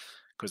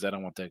because I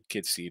don't want the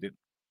kids to eat it.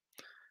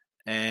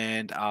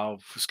 And I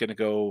was going to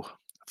go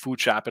food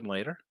shopping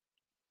later.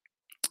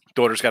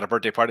 Daughter's got a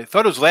birthday party.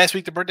 Thought it was last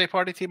week, the birthday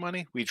party,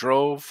 T-Money. We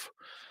drove.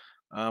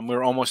 We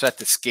were almost at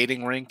the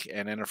skating rink.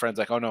 And then her friend's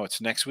like, oh, no,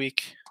 it's next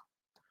week.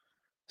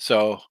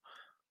 So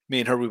me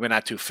and her, we went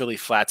out to Philly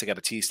Flats. I got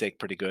a cheesesteak,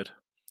 pretty good.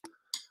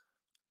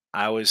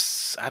 I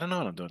don't know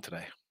what I'm doing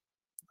today.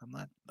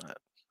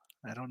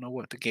 I don't know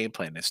what the game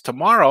plan is.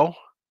 Tomorrow,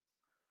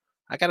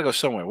 I got to go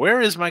somewhere.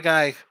 Where's my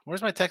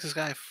Texas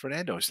guy?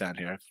 Fernando's down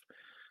here.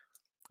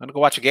 I'm going to go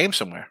watch a game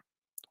somewhere.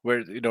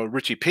 Where,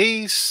 Richie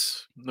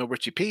P's, no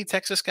Richie P,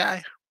 Texas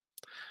guy.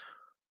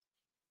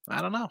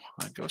 I don't know.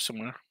 I'd go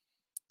somewhere.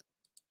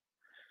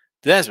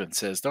 Desmond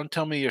says, don't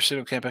tell me you're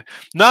sitting campaign.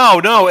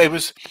 No,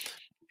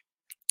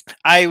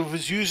 I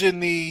was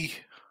using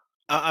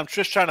I'm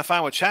just trying to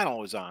find what channel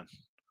it was on.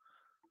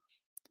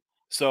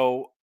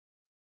 So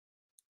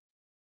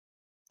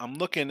I'm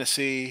looking to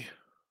see.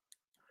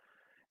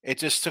 It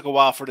just took a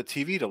while for the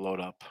TV to load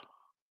up.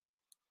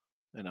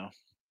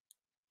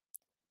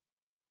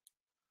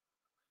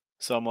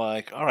 So I'm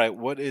like, all right,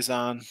 what is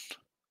on?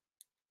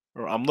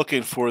 Or I'm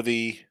looking for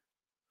the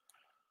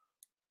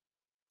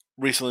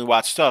recently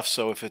watched stuff.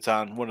 So if it's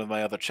on one of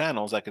my other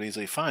channels, I can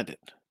easily find it.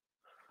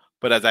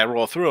 But as I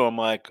roll through, I'm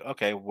like,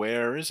 okay,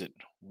 where is it?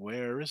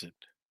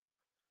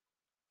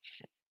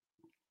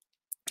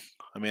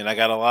 I mean, I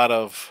got a lot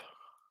of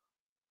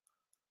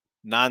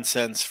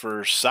nonsense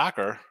for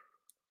soccer.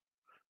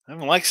 I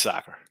don't like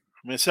soccer.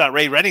 I mean, it's not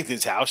Ray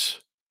Reddington's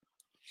house.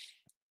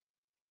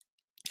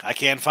 I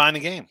can't find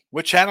the game.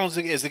 What channel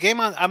is the game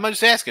on? I'm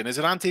just asking. Is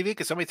it on TV?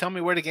 Can somebody tell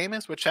me where the game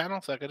is? What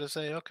channel? So I could just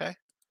say, okay.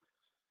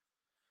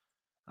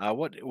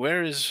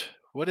 Where is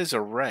What is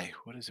array?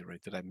 What is array?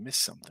 Did I miss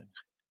something?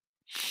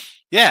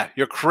 Yeah,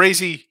 your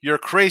crazy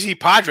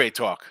Padre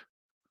talk.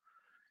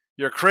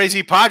 Your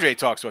crazy Padre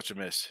talk's what you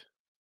missed.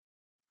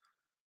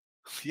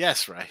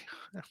 Yes, Ray.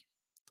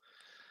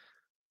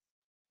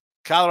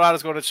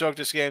 Colorado's going to choke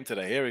this game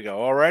today. Here we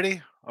go.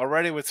 Already,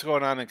 what's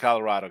going on in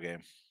Colorado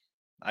game?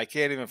 I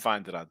can't even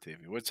find it on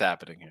TV. What's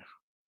happening here?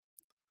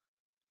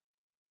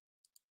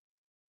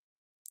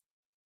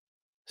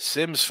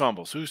 Sims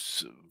fumbles.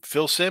 Who's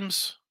Phil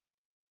Sims?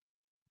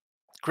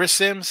 Chris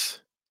Sims?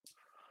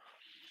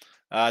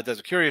 There's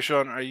a curious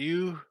Sean. Are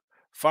you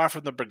far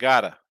from the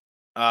Brigada?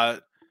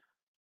 Well,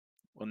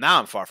 now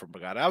I'm far from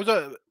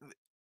Brigada.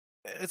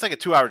 It's like a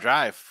 2-hour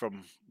drive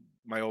from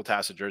my old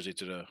house in Jersey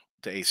to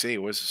AC.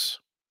 It was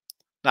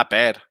not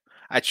bad.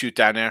 I'd shoot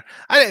down there.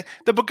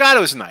 The Brigada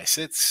was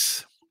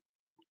nice.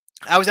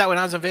 I was out when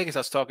I was in Vegas. I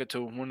was talking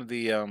to one of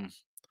the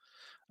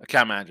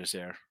account managers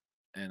there,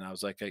 and I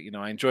was like,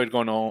 I enjoyed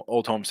going to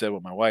Old Homestead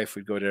with my wife.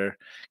 We'd go there,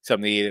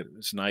 something to eat. It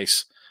was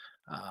nice.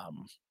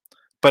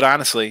 But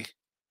honestly,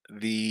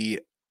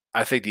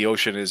 I think the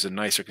Ocean is a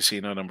nicer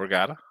casino than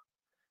Brigada,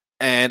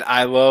 and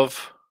I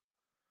love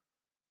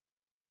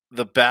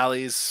the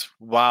Bally's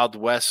Wild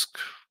West,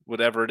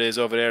 whatever it is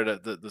over there,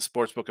 the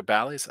sports book at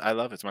Bally's. I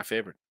love it. It's my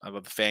favorite. I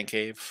love the Fan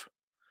Cave.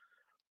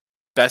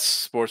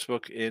 Best sports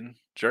book in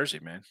Jersey,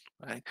 man.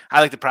 I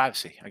like the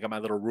privacy. I got my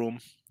little room.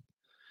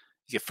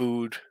 You get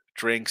food,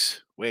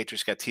 drinks,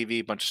 waitress, got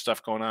TV, bunch of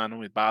stuff going on.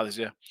 Nobody bothers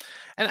you.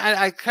 And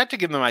I tried to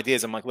give them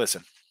ideas. I'm like,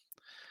 listen,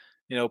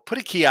 put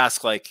a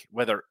kiosk like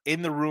whether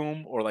in the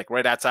room or like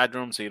right outside the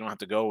room so you don't have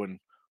to go and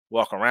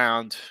walk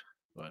around.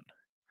 But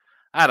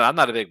I don't know. I'm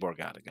not a big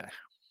Borgata guy.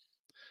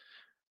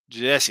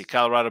 Jesse,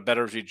 Colorado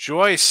better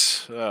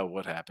rejoice. Oh,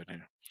 what happened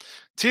here?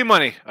 Team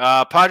money.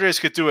 Padres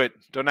could do it.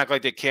 Don't act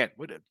like they can't.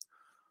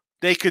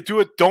 They could do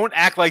it. Don't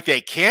act like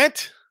they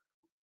can't?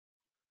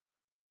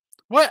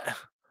 What?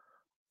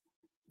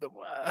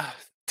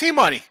 Team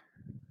money.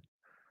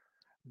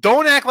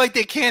 Don't act like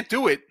they can't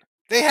do it.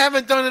 They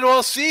haven't done it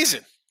all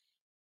season.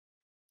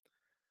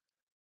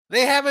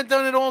 They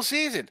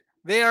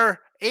are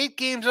 8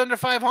 games under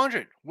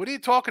 500. What are you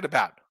talking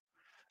about?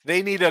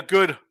 They need a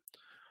good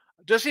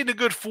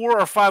 4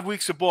 or 5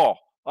 weeks of ball.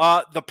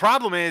 The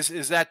problem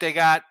is that they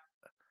got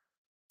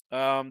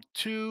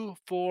 2,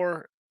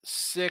 4,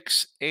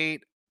 6,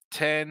 8,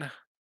 10,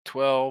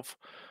 12,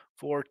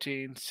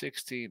 14,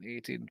 16,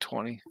 18,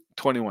 20,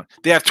 21.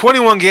 They have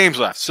 21 games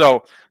left.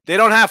 So they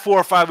don't have 4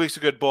 or 5 weeks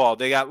of good ball.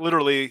 They got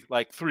literally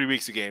like 3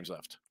 weeks of games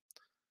left.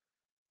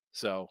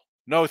 So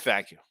no,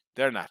 thank you.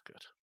 They're not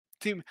good.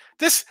 Team,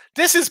 this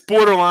is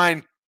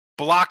borderline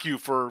block you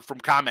from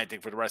commenting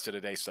for the rest of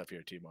the day stuff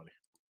here, Team Money.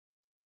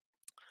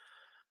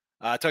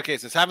 Okay,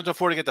 says having to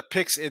afford to get the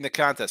picks in the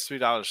contest.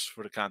 $3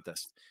 for the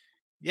contest.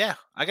 Yeah,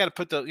 I got to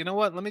put the. You know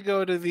what? Let me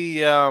go to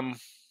the.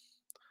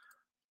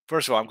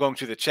 First of all, I'm going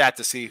to the chat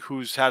to see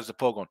how's the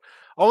poll going.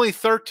 Only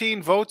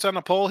 13 votes on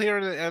the poll here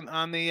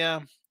on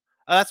the.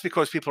 That's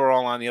because people are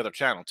all on the other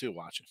channel too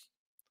watching.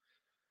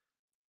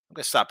 I'm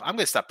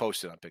gonna stop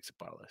posting on Picks and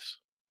Parlays.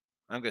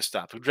 I'm gonna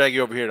stop. I'll drag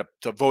you over here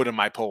to vote in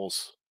my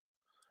polls.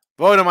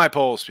 Vote in my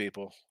polls,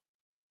 people.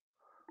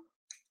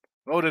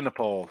 Vote in the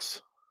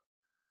polls.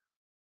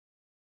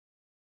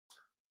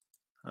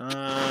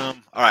 All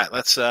right,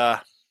 let's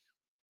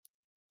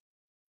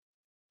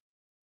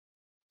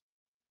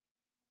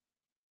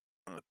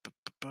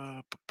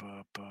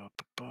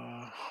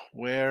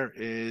where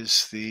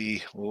is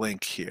the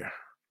link here?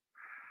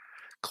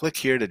 Click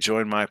here to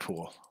join my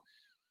pool.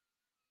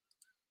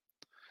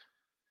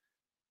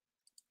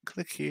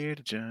 Click here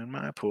to join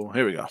my pool.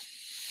 Here we go.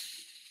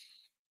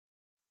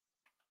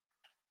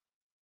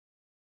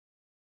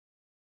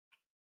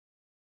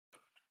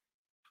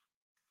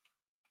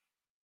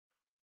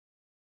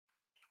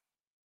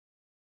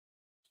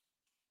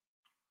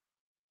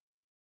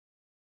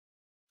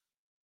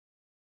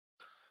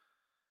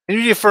 And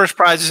usually first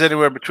prize is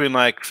anywhere between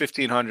like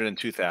 1,500 and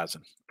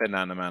 2,000, depending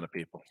on the amount of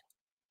people.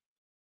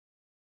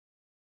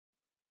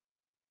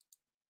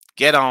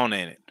 Get on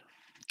in it.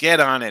 Get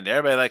on it.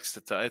 Everybody likes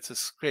to talk. It's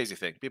this crazy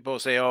thing. People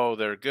say, oh,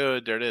 they're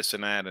good, they're this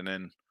and that, and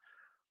then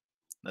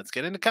let's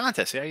get into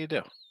contest. See how you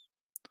do.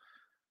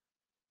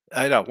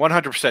 I know,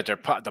 100%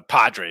 they're the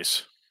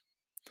Padres.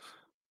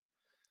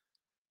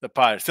 The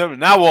Padres.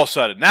 Now all of a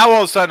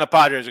sudden the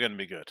Padres are going to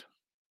be good.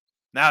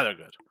 Now they're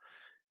good.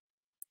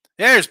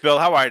 There's Bill.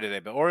 How are you today,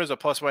 Bill? Orioles are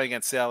 +1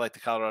 against Sale like the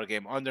Colorado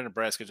game. Under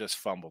Nebraska just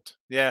fumbled.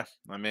 Yeah,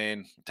 I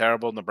mean,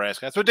 terrible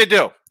Nebraska. That's what they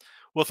do.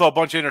 We'll throw a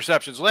bunch of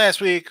interceptions last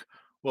week.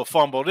 We'll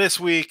fumble this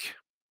week.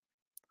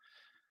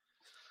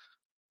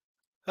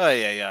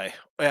 Yeah,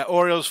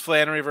 Orioles,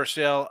 Flannery versus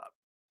Sale.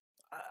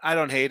 I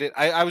don't hate it.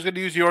 I was going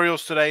to use the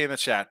Orioles today in the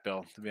chat,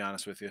 Bill, to be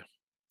honest with you.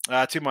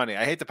 Too money.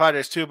 I hate the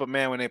Padres too, but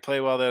man, when they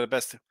play well, they're the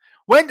best.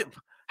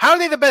 How are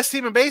they the best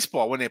team in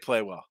baseball when they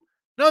play well?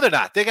 No, they're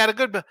not. They got a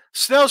good.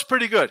 Snell's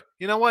pretty good.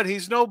 You know what?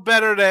 He's no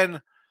better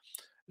than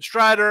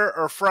Strider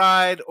or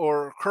Fried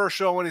or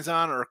Kershaw when he's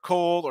on, or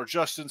Cole or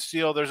Justin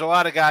Steele. There's a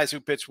lot of guys who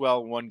pitch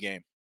well in one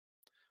game.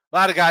 A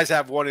lot of guys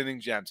have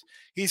one-inning gems.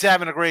 He's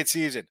having a great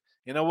season.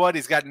 You know what?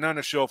 He's got none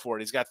to show for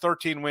it. He's got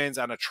 13 wins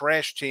on a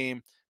trash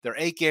team. They're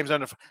 8 games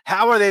under.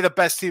 How are they the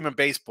best team in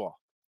baseball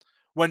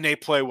when they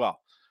play well?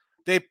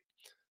 They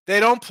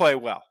don't play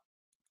well.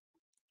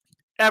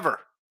 Ever.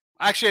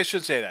 Actually, I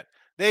should say that.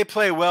 They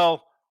play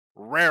well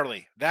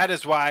rarely. That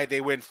is why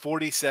they win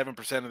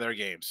 47% of their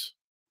games.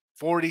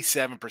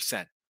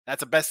 47%. That's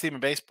the best team in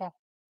baseball?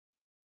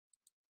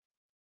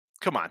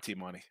 Come on,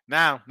 T-Money.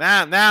 Now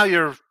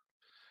you're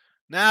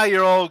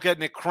all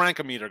getting a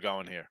crankometer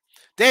going here.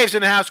 Dave's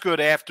in the house. Good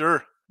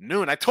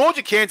afternoon. I told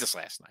you Kansas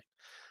last night.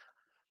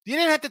 You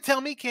didn't have to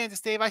tell me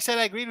Kansas, Dave. I said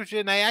I agreed with you,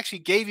 and I actually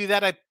gave you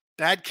that. I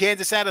had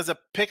Kansas out as a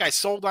pick I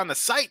sold on the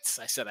sites.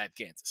 I said I had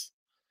Kansas.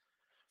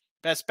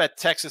 Best bet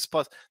Texas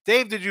plus.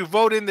 Dave, did you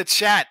vote in the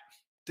chat?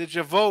 Did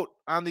you vote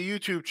on the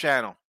YouTube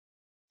channel?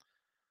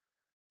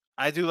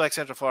 I do like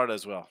Central Florida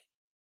as well.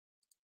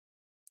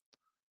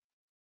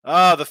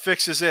 Oh, the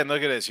fix is in.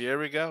 Look at this. Here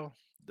we go.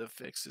 The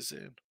fix is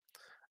in.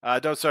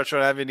 Don't start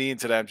trying to have any eating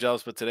today. I'm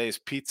jealous, but today is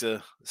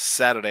pizza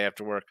Saturday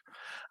after work.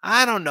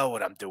 I don't know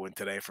what I'm doing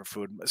today for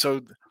food.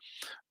 So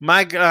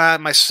my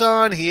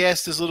son, he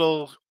asked his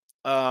little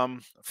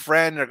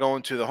friend, they're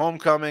going to the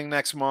homecoming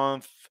next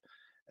month,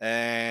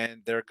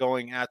 and they're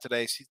going out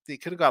today. They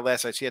could have got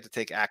last night. She had to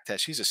take ACT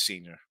test. She's a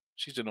senior.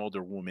 She's an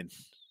older woman.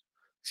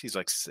 She's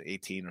like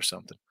 18 or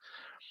something.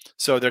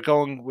 So they're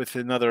going with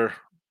another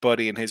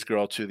buddy and his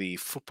girl to the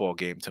football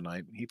game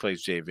tonight. He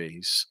plays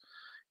JV.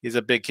 He's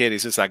a big kid.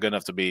 He's just not good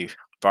enough to be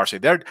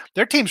varsity.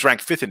 Their team's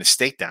ranked 5th in the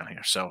state down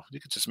here, so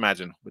you could just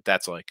imagine what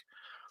that's like.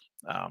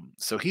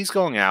 So he's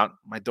going out.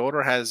 My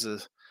daughter has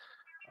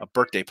a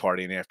birthday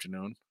party in the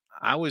afternoon.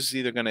 I was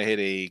either going to hit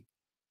a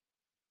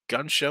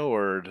gun show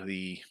or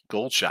the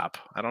gold shop.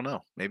 I don't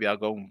know. Maybe I'll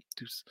go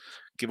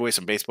give away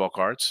some baseball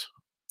cards,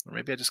 or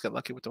maybe I just got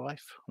lucky with the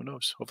wife. Who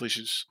knows? Hopefully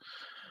she's.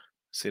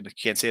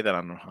 Can't say that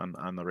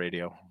on the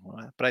radio,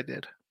 but I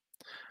did.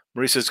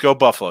 Marie says, "Go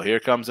Buffalo." Here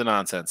comes the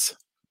nonsense.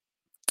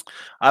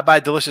 I buy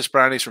delicious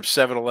brownies from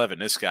 7-Eleven.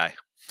 This guy,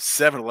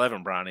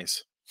 7-Eleven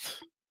brownies.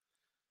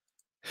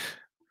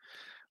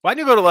 Why don't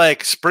you go to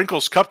like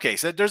Sprinkles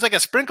Cupcakes? There's like a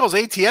Sprinkles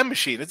ATM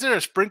machine. Is there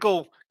a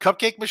Sprinkle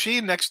Cupcake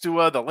machine next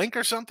to the Link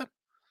or something?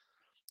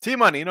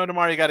 T-Money, you know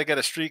tomorrow you got to get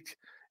a streak.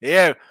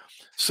 Yeah.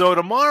 So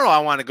tomorrow I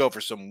want to go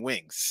for some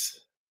wings.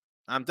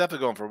 I'm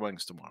definitely going for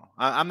wings tomorrow.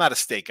 I'm not a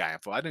steak guy.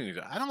 I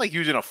don't like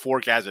using a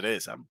fork as it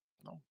is. I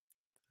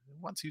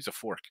want to use a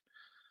fork.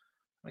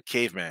 I'm a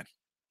caveman.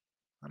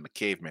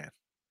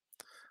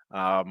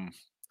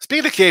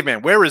 Speaking of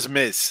caveman, where is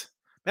Miz?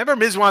 Remember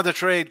Miz wanted to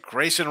trade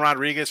Grayson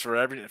Rodriguez for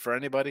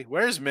anybody?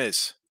 Where's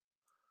Miz?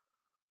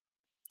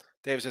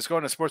 David says,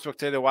 going to Sportsbook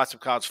today to watch some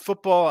college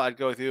football. I'd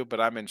go with you, but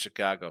I'm in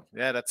Chicago.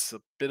 Yeah, that's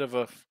a bit of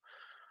a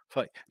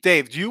fight.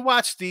 Dave, do you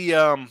watch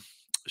the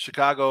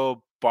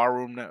Chicago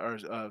Barroom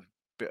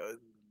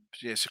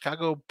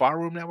Chicago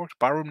Barroom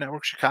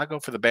Network Chicago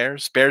for the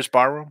Bears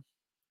Barroom?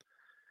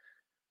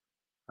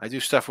 I do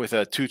stuff with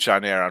Tooch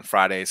on there on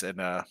Fridays, and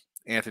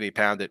Anthony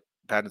Pounded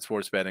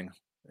Sports Betting,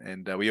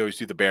 and we always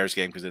do the Bears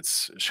game because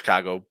it's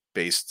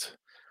Chicago-based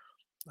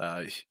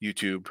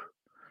YouTube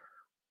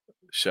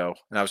show.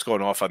 And I was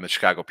going off on the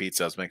Chicago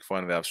pizza. I was making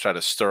fun of it. I was trying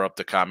to stir up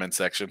the comment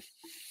section.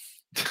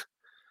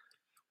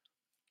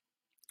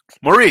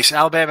 Maurice,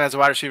 Alabama has a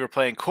wide receiver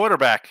playing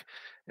quarterback.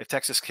 If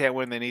Texas can't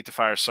win, they need to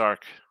fire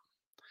Sark.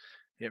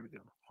 Here we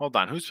go. Hold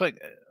on. Who's playing?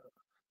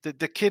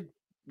 The kid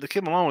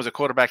Malone was a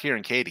quarterback here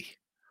in Katy.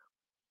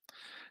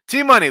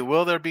 T-Money,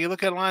 will there be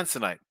look at lines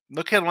tonight?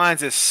 Look at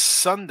lines is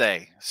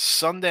Sunday.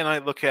 Sunday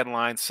night look at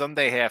lines.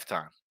 Sunday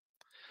halftime.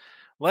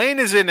 Lane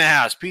is in the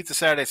house. Pizza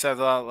Saturday sounds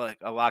a lot like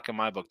a lock in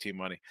my book,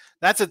 T-Money.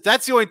 That's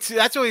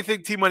the only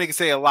thing T-Money can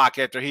say a lock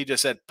after he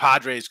just said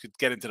Padres could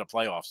get into the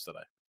playoffs today.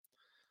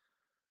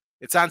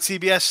 It's on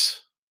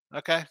CBS.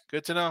 Okay,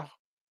 good to know.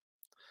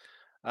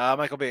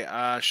 Michael B.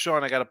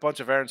 Sean, I got a bunch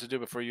of errands to do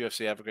before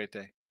UFC. Have a great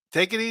day.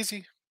 Take it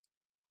easy.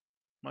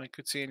 Mike,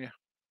 good seeing you.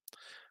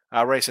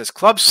 Ray says,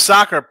 club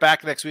soccer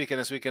back next weekend.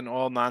 This weekend,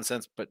 all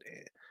nonsense, but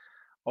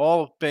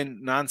all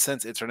been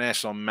nonsense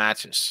international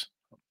matches.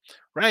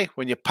 Ray,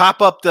 when you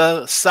pop up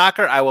the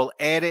soccer, I will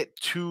add it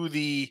to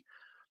the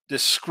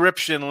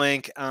description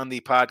link on the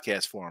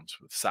podcast forums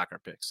with soccer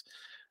picks.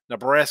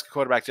 Nebraska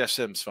quarterback Jeff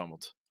Sims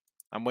fumbled.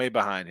 I'm way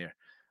behind here.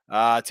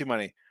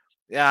 T-Money.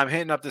 Yeah, I'm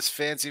hitting up this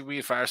fancy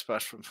weed fire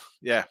splash from,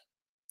 yeah.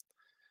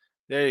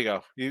 There you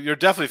go. You're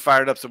definitely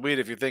fired up some weed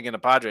if you're thinking the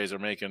Padres are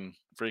making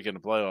freaking the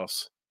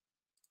playoffs.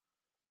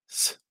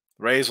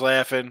 Ray's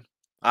laughing.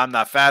 I'm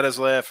not fat as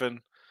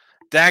laughing.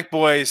 Dank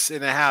boys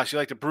in the house. You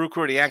like the brew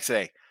crew or the Yanks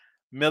today?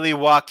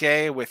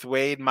 Milwaukee with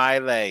Wade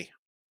Miley.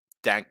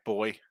 Dank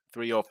boy.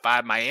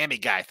 305. Miami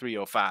guy.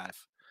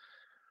 305.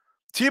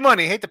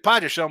 T-Money. Hate the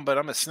Padres show, but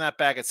I'm going to snap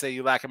back and say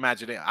you lack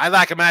imagination. I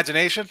lack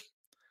imagination?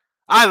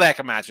 I lack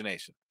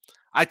imagination.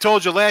 I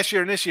told you last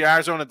year and this year,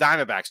 Arizona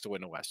Diamondbacks to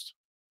win the West.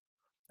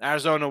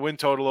 Arizona win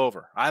total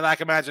over. I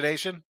lack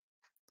imagination?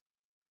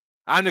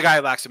 I'm the guy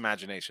who lacks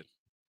imagination.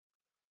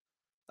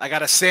 I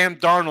got a Sam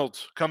Darnold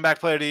comeback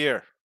player of the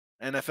year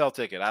NFL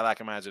ticket. I lack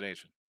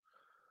imagination.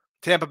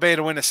 Tampa Bay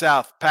to win the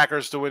South,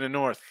 Packers to win the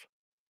North.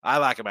 I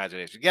lack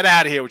imagination. Get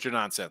out of here with your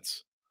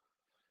nonsense.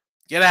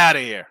 Get out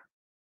of here,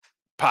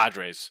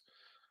 Padres.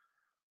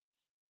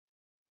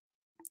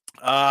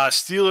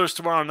 Steelers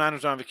tomorrow,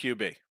 Niners on the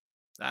QB.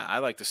 I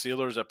like the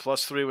Steelers at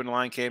 +3 when the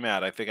line came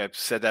out. I think I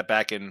said that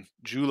back in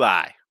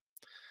July.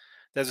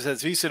 As it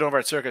says, Visa over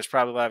at Circus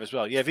probably live as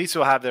well. Yeah, Visa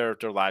will have their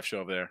live show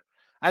over there.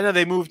 I know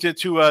they moved it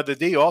to the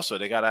D also.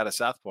 They got out of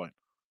South Point.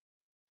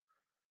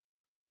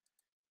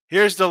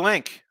 Here's the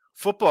link.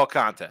 Football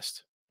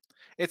contest.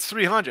 It's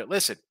 $300.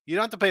 Listen, you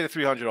don't have to pay the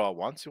 $300 all at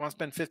once. You want to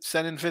spend 50,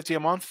 send in $50 a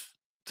month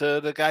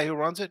to the guy who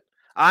runs it?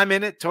 I'm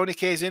in it. Tony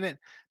K's in it.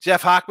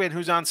 Jeff Hockman,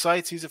 who's on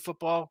sites, he's a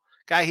football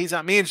guy. He's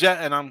on. Me and Jeff,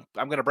 and I'm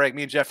going to break.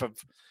 Me and Jeff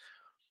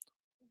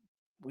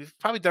we've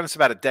probably done this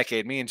about a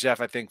decade. Me and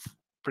Jeff, I think,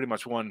 pretty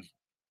much won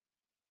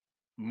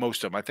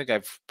most of them. I think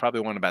I've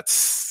probably won about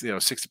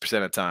 60%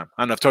 of the time.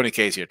 I don't know if Tony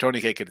K's here.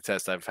 Tony K could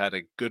attest. I've had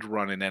a good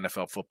run in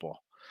NFL football.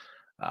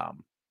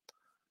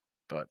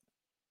 But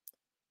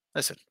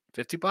listen,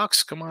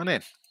 $50, come on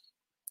in.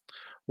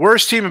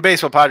 Worst team in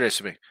baseball, Padres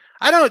to me.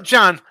 I don't,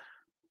 John.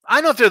 I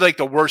don't know if they're like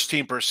the worst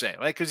team per se,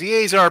 like because the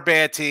A's are a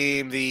bad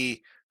team.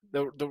 The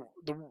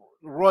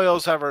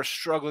Royals have a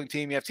struggling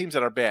team. You have teams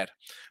that are bad,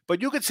 but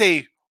you could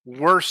say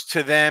worst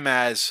to them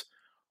as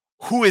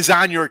who is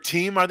on your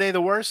team. Are they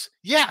the worst?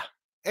 Yeah,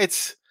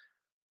 it's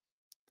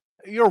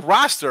your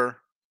roster.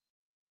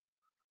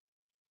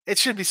 It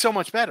should be so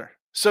much better.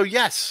 So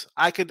yes,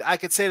 I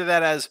could say to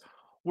that as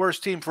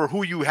worst team for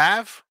who you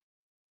have.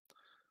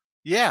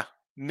 Yeah,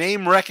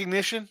 name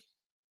recognition.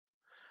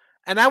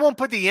 And I won't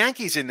put the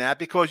Yankees in that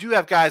because you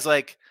have guys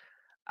like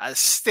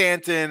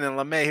Stanton and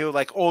LeMahieu,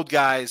 like old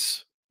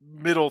guys,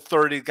 middle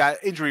 30 guy,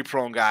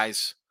 injury-prone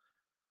guys.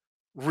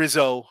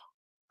 Rizzo.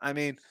 I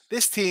mean,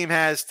 this team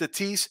has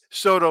Tatis,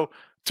 Soto,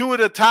 two of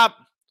the top,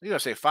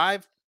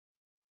 5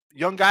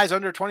 young guys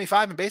under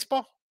 25 in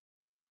baseball.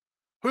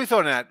 Who are you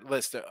throwing in that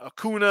list?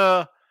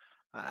 Acuna.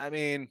 I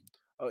mean,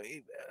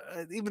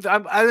 even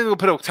I didn't even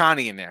put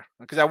Ohtani in there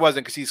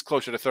because he's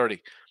closer to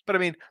 30. But I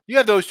mean, you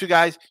have those two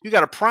guys. You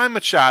got a prime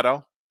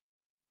Machado,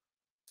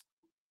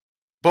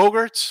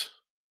 Bogarts.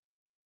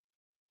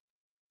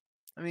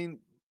 I mean,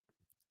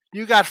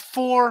 you got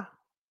 4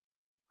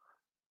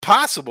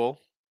 possible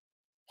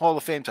Hall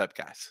of Fame type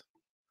guys.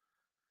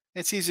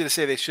 It's easy to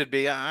say they should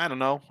be. I don't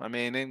know. I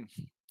mean,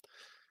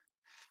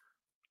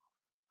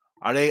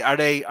 are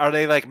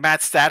they like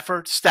Matt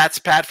Stafford,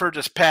 Stats Padford,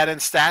 just padding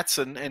stats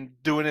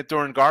and doing it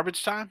during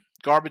garbage time,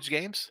 garbage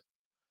games?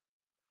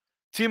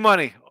 Team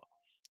Money.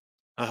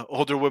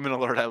 Older women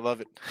alert. I love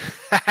it.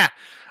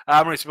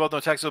 Maurice Bolton,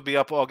 Texas will be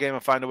up all game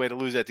and find a way to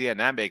lose at the end.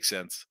 That makes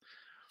sense.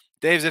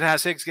 Dave's in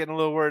House 6 getting a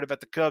little worried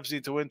about the Cubs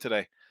need to win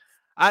today.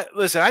 I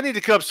need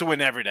the Cubs to win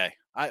every day.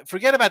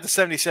 Forget about the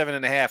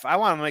 77.5. I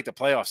want them to make the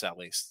playoffs at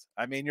least.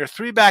 I mean, you're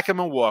 3 back in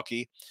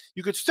Milwaukee.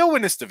 You could still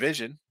win this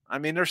division. I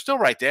mean, they're still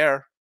right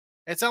there.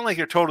 It's not like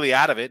you're totally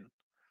out of it.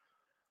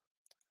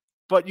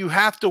 But you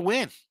have to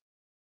win.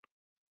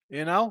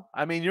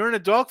 I mean, you're in a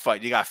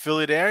dogfight. You got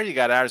Philly there. You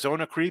got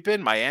Arizona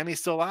creeping. Miami's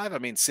still alive. I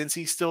mean, since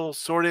he's still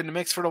sort of in the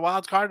mix for the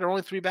wild card, they're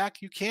only 3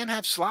 back. You can't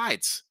have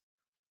slides.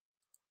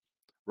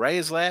 Ray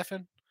is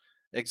laughing.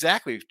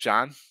 Exactly,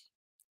 John.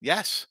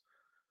 Yes.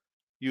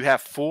 You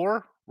have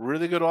 4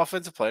 really good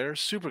offensive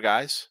players, super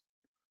guys.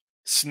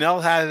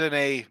 Snell had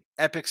an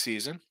epic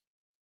season.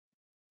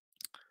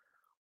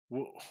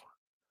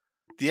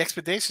 The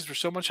expectations were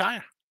so much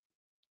higher.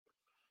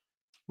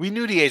 We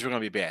knew the A's were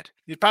going to be bad.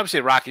 You'd probably say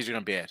Rockies are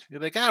going to be bad.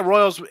 You're like,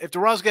 Royals, if the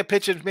Royals get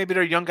pitching, maybe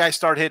their young guys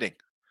start hitting.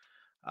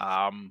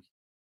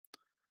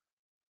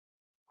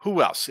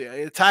 Who else?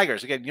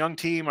 Tigers, again, young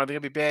team. Are they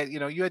going to be bad?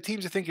 You had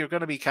teams that think you're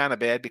going to be kind of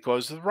bad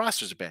because the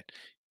rosters are bad.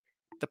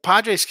 The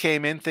Padres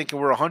came in thinking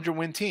we're a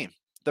 100-win team.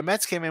 The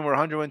Mets came in, we're a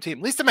 100-win team.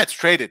 At least the Mets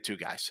traded 2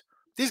 guys.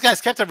 These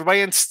guys kept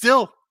everybody and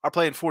still are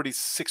playing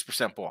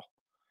 46% ball.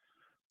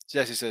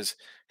 Jesse says,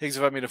 Higgs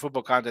invited me to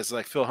football contest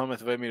like Phil Hellmuth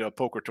invited me to a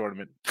poker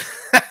tournament.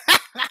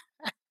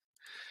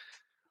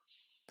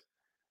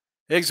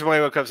 Higgs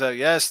what comes out.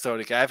 Yes,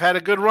 Tony. I've had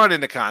a good run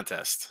in the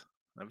contest.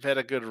 I've had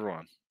a good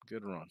run.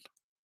 Good run.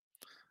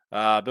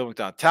 Bill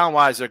McDonald.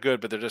 Talent-wise, they're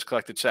good, but they're just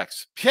collected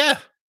checks. Yeah.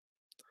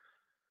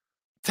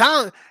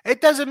 Talent.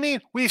 It doesn't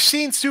mean we've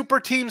seen super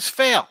teams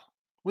fail.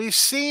 We've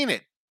seen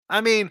it.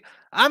 I mean,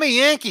 I'm a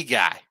Yankee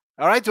guy.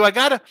 All right. Do I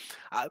got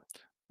to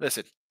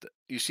listen?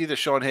 You see the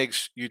Sean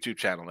Higgs YouTube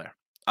channel there.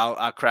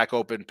 I'll crack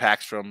open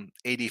packs from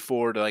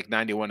 84 to like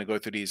 91 and go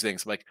through these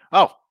things. I'm like,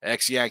 oh,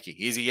 ex-Yankee.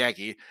 He's a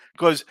Yankee.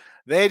 Because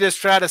they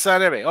just try to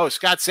sign everybody. Oh,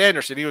 Scott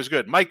Sanderson. He was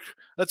good. Mike,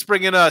 let's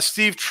bring in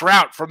Steve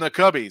Trout from the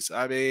Cubbies.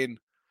 I mean,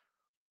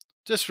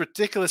 just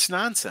ridiculous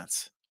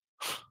nonsense.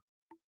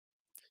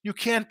 You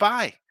can't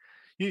buy.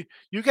 You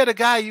get a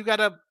guy, you got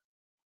to.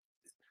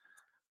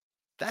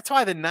 That's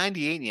why the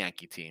 98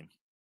 Yankee team.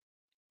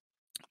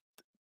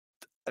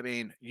 I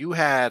mean, you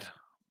had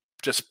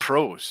just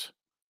pros.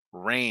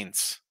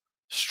 Reigns,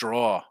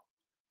 Straw,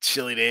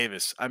 Chili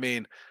Davis. I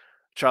mean,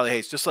 Charlie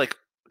Hayes, just like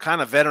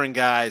kind of veteran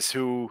guys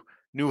who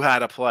knew how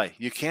to play.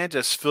 You can't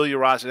just fill your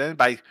roster in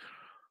by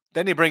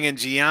Then you bring in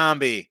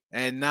Giambi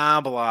and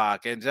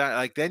Knobloch and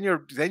then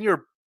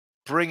you're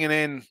bringing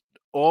in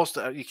all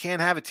stuff. You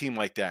can't have a team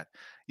like that.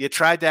 You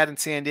tried that in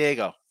San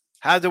Diego.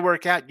 How'd it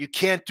work out? You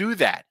can't do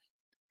that.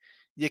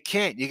 You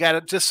can't. You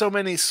got just so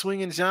many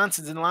swinging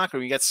Johnsons in the locker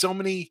room. You got so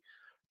many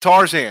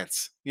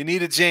Tarzans. You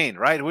need a Jane,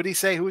 right? What did he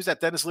say? Who was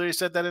that? Dennis Leary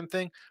said that in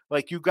thing.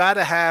 Like, you got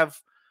to have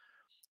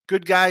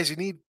good guys. You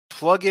need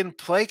plug and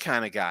play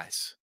kind of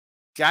guys.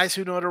 Guys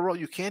who know how to roll.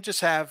 You can't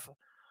just have.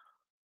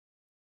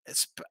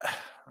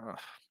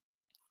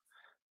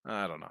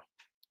 I don't know.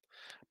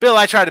 Bill,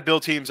 I try to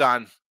build teams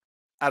on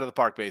out of the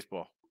park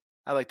baseball.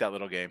 I like that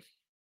little game.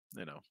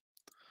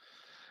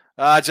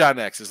 John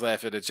X is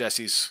laughing at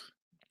Jesse's.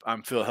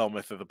 I'm Phil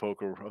Hellmuth of the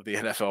poker of the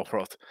NFL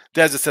world.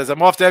 Desert says,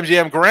 I'm off to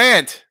MGM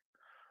Grand.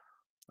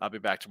 I'll be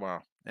back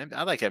tomorrow. And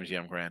I like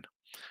MGM Grand.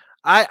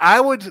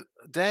 I would,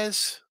 Des,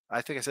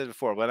 I think I said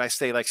before, when I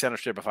stay like center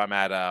strip, if I'm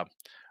at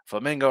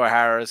Flamingo or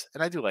Harrah's,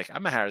 and I do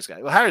I'm a Harrah's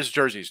guy. Well, Harrah's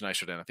jersey is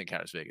nicer than I think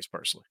Harrah's Vegas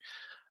personally.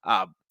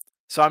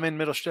 So I'm in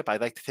middle strip. I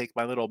like to take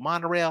my little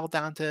monorail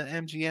down to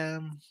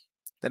MGM.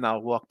 Then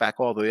I'll walk back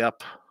all the way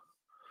up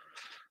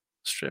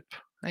strip.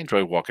 I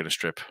enjoy walking the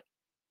strip.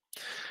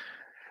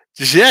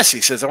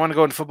 Jesse says, I want to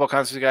go into football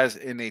concerts with you guys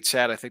in a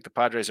chat. I think the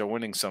Padres are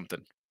winning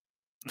something.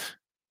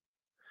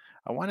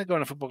 I want to go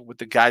into football with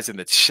the guys in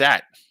the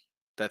chat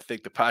that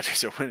think the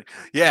Padres are winning.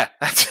 Yeah.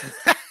 That's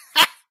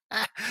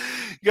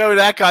go to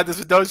that contest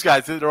with those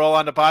guys. They're all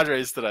on the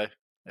Padres today.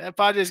 Yeah,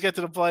 Padres get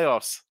to the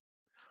playoffs.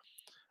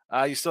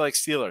 You still like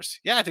Steelers?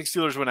 Yeah, I think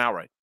Steelers win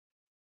outright.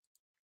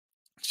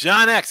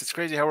 John X, it's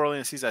crazy how early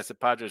in the season I said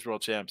Padres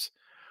world champs.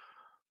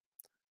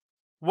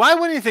 Why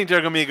wouldn't you think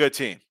they're going to be a good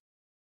team?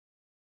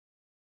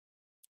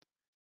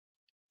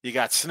 You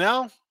got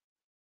Snell,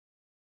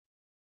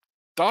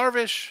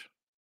 Darvish,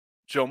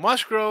 Joe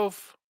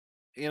Musgrove.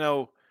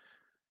 You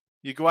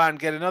go out and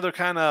get another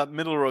kind of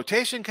middle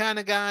rotation kind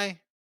of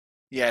guy.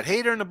 You had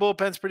Hader in the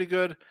bullpen's pretty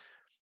good.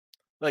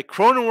 Like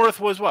Cronenworth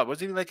was what?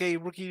 Was he like a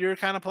rookie year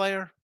kind of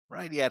player?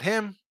 Right? You had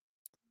him.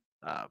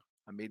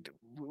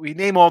 We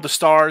name all the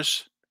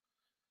stars.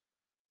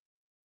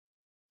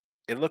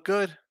 It looked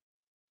good.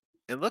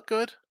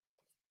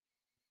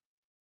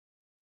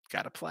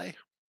 Got to play.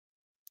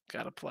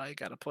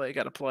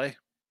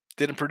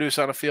 Didn't produce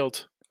on the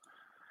field.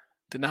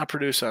 Did not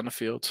produce on the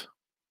field.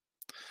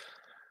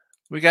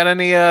 We got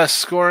any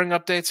scoring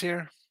updates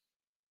here?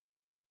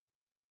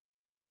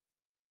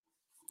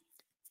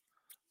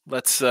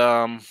 Let's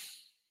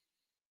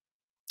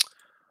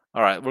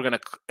all right, we're going to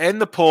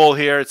end the poll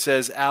here. It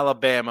says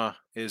Alabama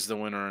is the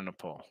winner in the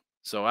poll.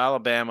 So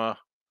Alabama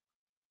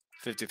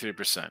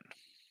 53%.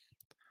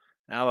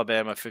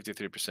 Alabama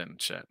 53% in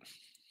chat.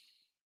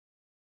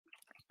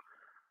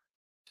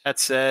 That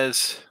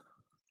says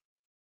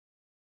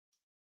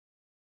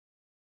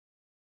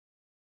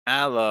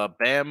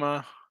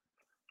Alabama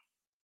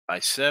by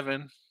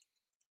 7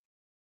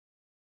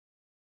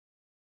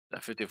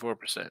 at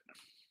 54%.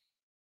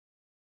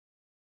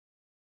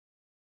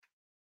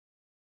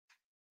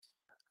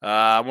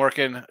 I'm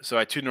working, so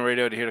I tune the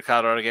radio to hear the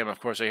Colorado game.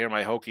 Of course, I hear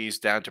my Hokies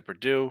down to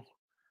Purdue.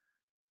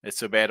 It's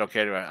so bad, I don't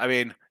care. I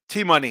mean,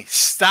 T-Money,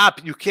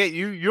 stop. You can't.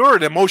 You're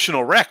an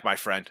emotional wreck, my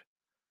friend.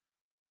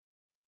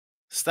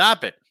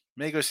 Stop it.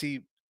 May go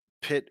see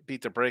Pitt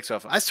beat the brakes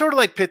off. I sort of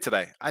like Pitt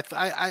today.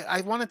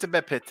 I wanted to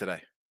bet Pitt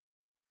today.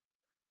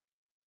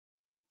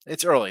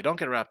 It's early. Don't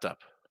get wrapped up.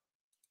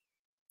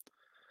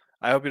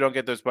 I hope you don't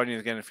get those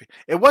bunions again.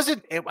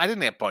 I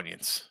didn't have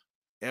bunions.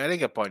 I didn't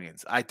get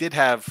bunions. I did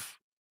have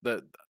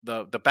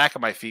the back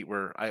of my feet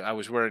where I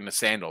was wearing the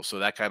sandals, so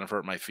that kind of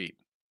hurt my feet.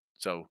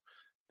 So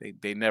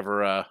they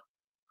never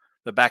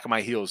the back of my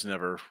heels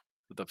never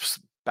the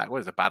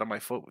bottom of my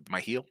foot with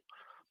my heel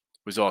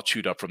was all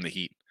chewed up from the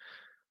heat.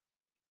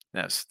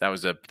 Yes, that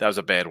was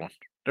a bad one.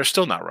 They're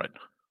still not right.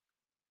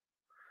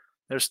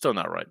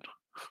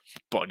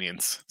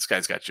 Bunions. This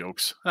guy's got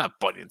jokes. Not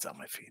bunions on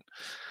my feet.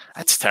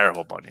 That's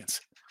terrible, bunions.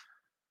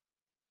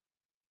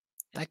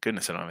 Thank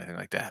goodness I don't have anything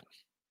like that.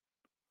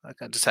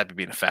 I'm just happy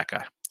being a fat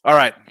guy. All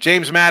right,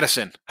 James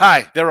Madison.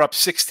 Hi, they're up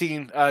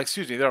 16. They're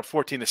up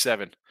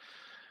 14-7.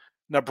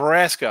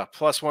 Nebraska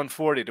plus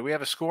 140. Do we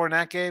have a score in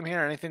that game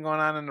here? Anything going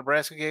on in the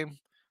Nebraska game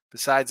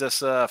besides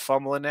us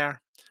fumbling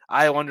there?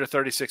 Iowa under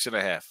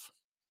 36.5.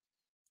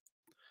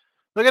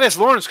 Look at this.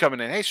 Lauren's coming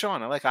in. Hey,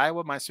 Sean, I like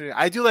Iowa.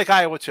 I do like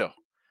Iowa, too.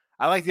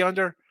 I like the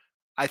under.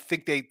 I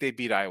think they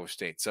beat Iowa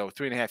State. So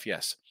 3.5,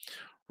 yes.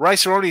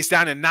 Rice Aroni's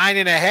down to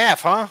 9.5,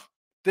 huh?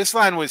 This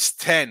line was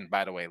 10,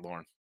 by the way,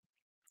 Lauren.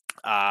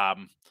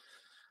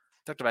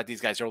 Talked about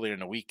these guys earlier in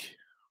the week.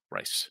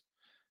 Rice.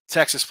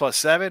 Texas plus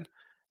 7.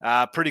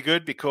 Pretty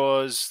good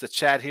because the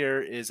chat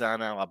here is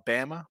on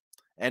Alabama.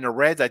 And the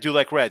Reds, I do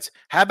like Reds.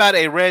 How about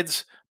a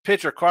Reds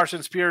pitcher,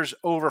 Carson Spears,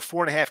 over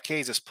 4.5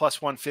 Ks is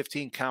plus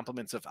 115.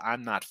 Compliments of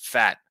I'm not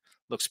fat.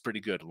 Looks pretty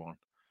good, Lauren.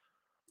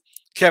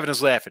 Kevin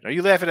is laughing. Are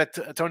you laughing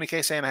at Tony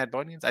K saying I had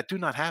bunions? I do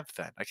not have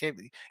that. I can't.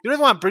 You don't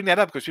even want to bring that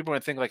up because people are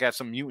going to think like I have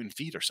some mutant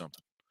feet or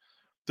something.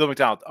 Bill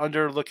McDonald,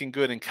 under looking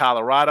good in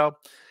Colorado.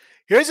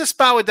 Here's a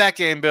spot with that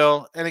game,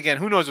 Bill. And again,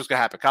 who knows what's going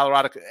to happen?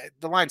 Colorado,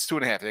 the line's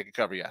 2.5. They can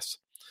cover, yes.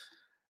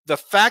 The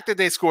fact that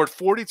they scored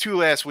 42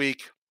 last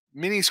week,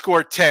 Mini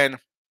scored 10.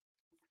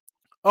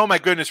 Oh my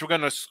goodness,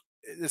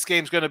 this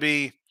game's going to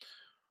be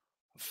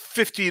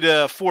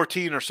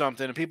 50-14 or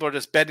something, and people are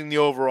just betting the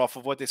over off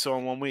of what they saw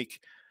in 1 week.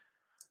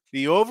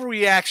 The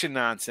overreaction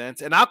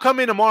nonsense. And I'll come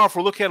in tomorrow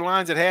for look at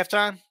lines at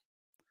halftime.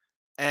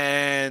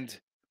 And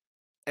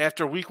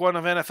after week 1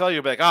 of NFL,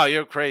 you'll be like, oh,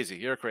 you're crazy.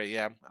 You're crazy.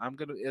 Yeah,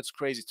 it's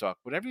crazy talk.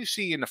 Whatever you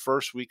see in the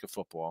first week of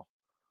football,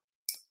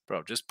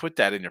 bro, just put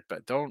that in your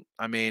bet.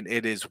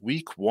 It is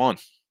week 1.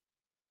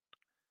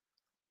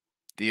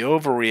 The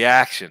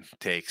overreaction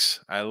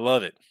takes. I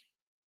love it.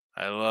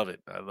 I love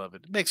it.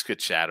 It makes good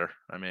chatter.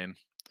 Team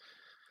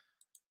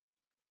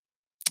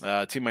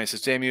Mike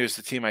says, JMU is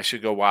the team I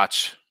should go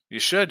watch. You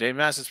should. Dave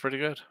Madison's pretty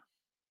good.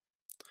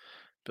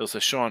 Bill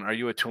says, Sean, are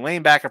you a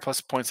Tulane backer plus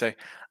a point say?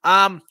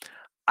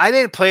 I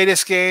didn't play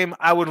this game.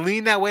 I would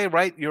lean that way,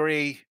 right? You're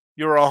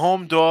a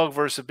home dog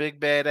versus a big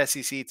bad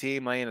SEC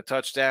team laying a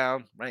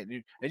touchdown, right?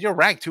 And you're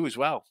ranked too as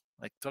well.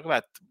 Like, talk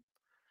about.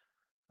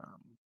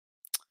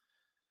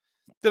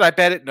 Did I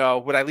bet it? No.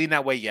 Would I lean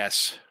that way?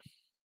 Yes.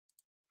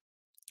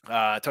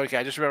 Tony,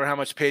 I just remember how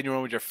much pain you were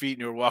in with your feet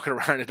and you were walking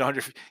around at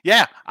 100 feet.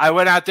 Yeah, I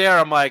went out there.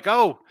 I'm like,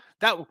 that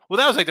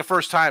was like the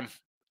first time.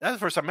 That was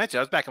the first time I met you.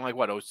 I was back in like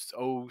what,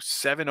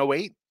 07,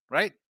 08,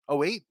 right?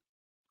 08,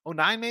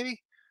 09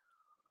 maybe?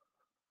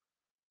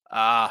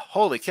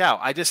 Holy cow.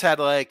 I just had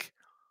they're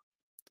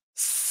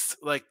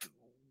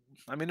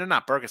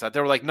not Birkenstock.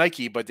 They were like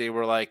Nike, but they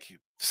were like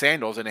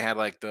sandals and they had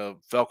like the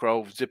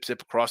Velcro zip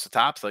across the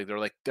tops. Like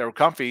they were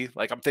comfy.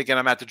 Like I'm thinking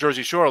I'm at the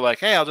Jersey Shore, like,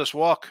 hey, I'll just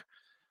walk.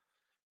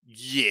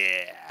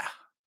 Yeah.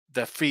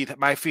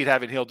 My feet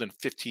haven't healed in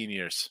 15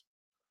 years.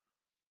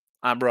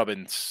 I'm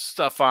rubbing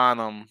stuff on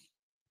them,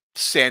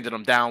 sanding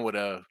them down with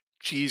a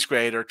cheese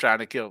grater, trying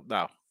to kill.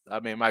 No,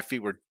 my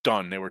feet were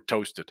done. They were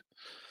toasted.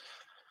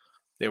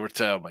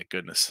 Oh my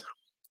goodness.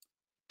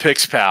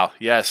 Picks Pal,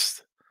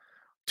 yes.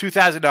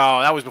 2000.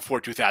 No, that was before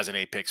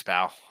 2008. Picks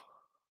Pal.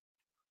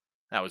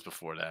 That was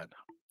before that.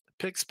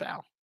 Picks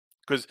Pal,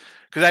 because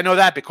I know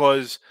that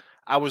because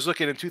I was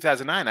looking in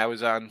 2009. I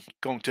was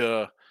going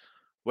to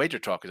Wager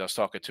Talk because I was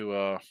talking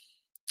to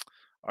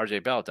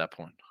RJ Bell at that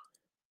point.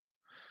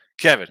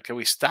 Kevin, can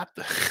we stop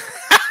the?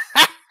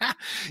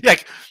 Yeah,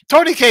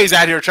 Tony K's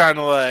out here trying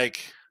to like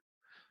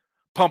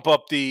pump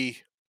up the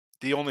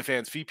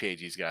OnlyFans fee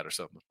page he's got or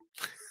something.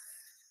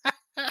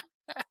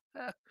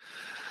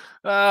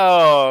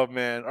 Oh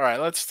man! All right,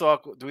 let's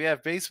talk. Do we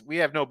have base? We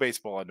have no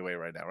baseball on the way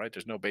right now, right?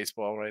 There's no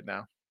baseball right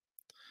now.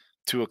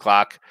 2:00.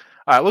 All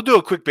right, we'll do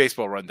a quick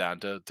baseball rundown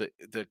to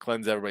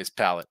cleanse everybody's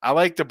palate. I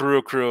like the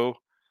Brew Crew.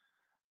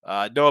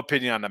 No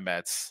opinion on the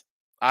Mets.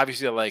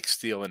 Obviously, I like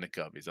Steele and the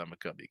Cubbies. I'm a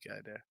Cubby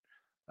guy there.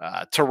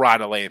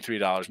 Toronto laying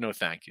 $3. No,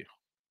 thank you.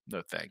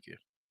 No, thank you.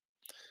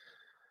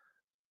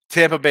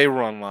 Tampa Bay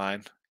run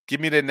line. Give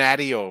me the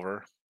Natty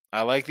over.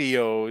 I like the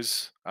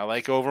O's. I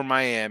like over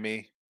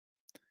Miami.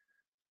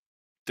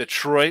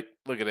 Detroit.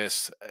 Look at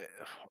this.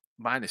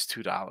 Minus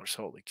 $2.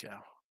 Holy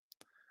cow.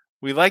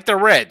 We like the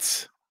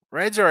Reds.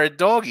 Reds are a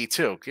doggy,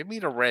 too. Give me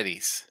the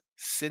Reddies.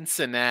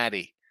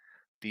 Cincinnati.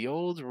 The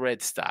old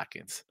Red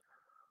Stockings.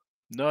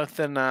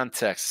 Nothing on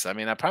Texas.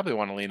 I probably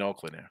want to lean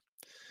Oakland here.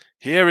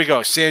 Here we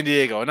go. San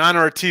Diego. In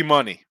honor of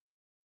T-Money.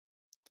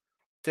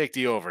 Take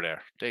the over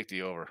there. Take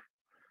the over.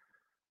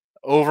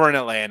 Over in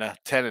Atlanta.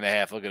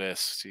 10.5. Look at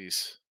this.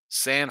 Jeez.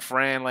 San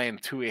Fran laying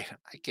 2.8.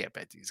 I can't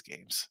bet these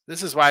games.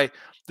 This is why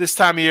this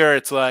time of year,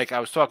 it's like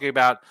I was talking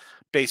about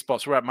baseball.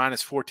 So we're at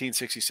minus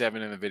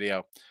 1467 in the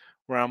video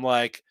where I'm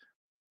like,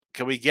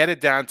 can we get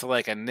it down to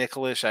like a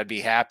nickel-ish? I'd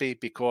be happy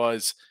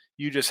because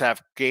you just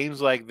have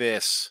games like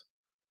this.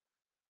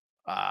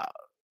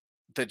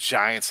 The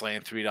Giants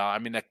laying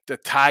 $3. The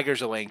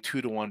Tigers are laying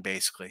 2-1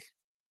 basically.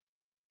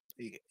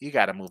 You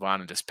got to move on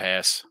and just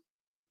pass.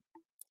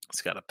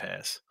 It's got to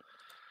pass.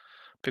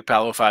 Pick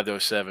Pal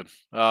 05-07.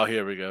 Oh,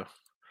 here we go.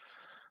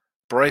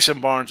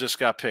 Bryson Barnes just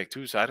got picked. I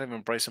don't even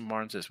know Bryson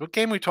Barnes is. What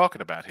game are we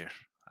talking about here?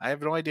 I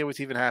have no idea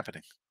what's even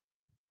happening.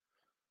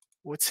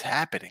 What's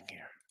happening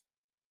here?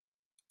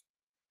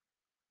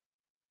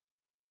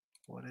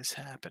 What is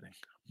happening?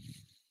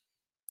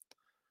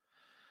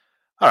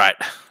 All right,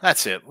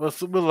 that's it.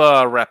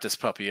 We'll wrap this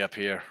puppy up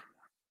here.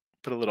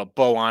 Put a little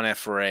bow on it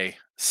for a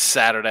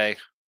Saturday.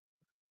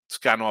 It's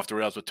gotten off the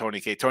rails with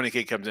Tony K. Tony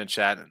K comes in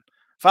chatting.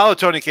 Follow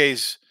Tony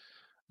K's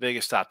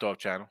Vegas Top Dog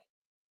channel.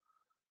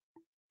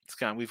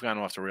 We've gone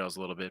off the rails a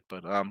little bit,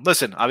 but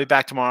listen, I'll be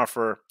back tomorrow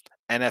for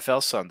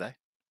NFL Sunday.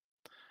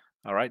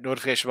 All right,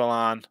 notification bell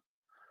on.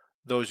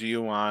 Those of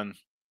you on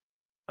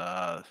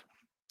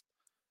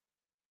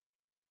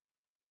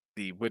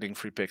the winning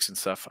free picks and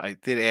stuff, I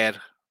did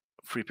add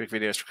free pick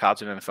videos for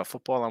college and NFL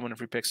football. I'm winning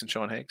free picks and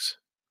Sean Higgs.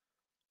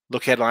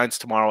 Look headlines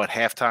tomorrow at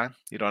halftime.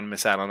 You don't want to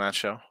miss out on that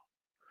show.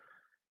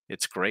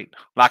 It's great.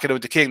 Lock it in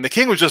with the King. The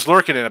King was just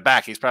lurking in the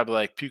back. He's probably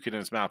like puking in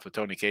his mouth with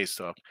Tony K's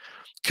talk.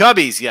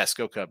 Cubbies. Yes,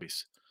 go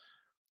Cubbies.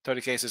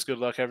 Tony K says good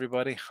luck,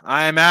 everybody.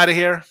 I am out of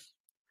here.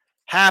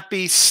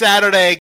 Happy Saturday.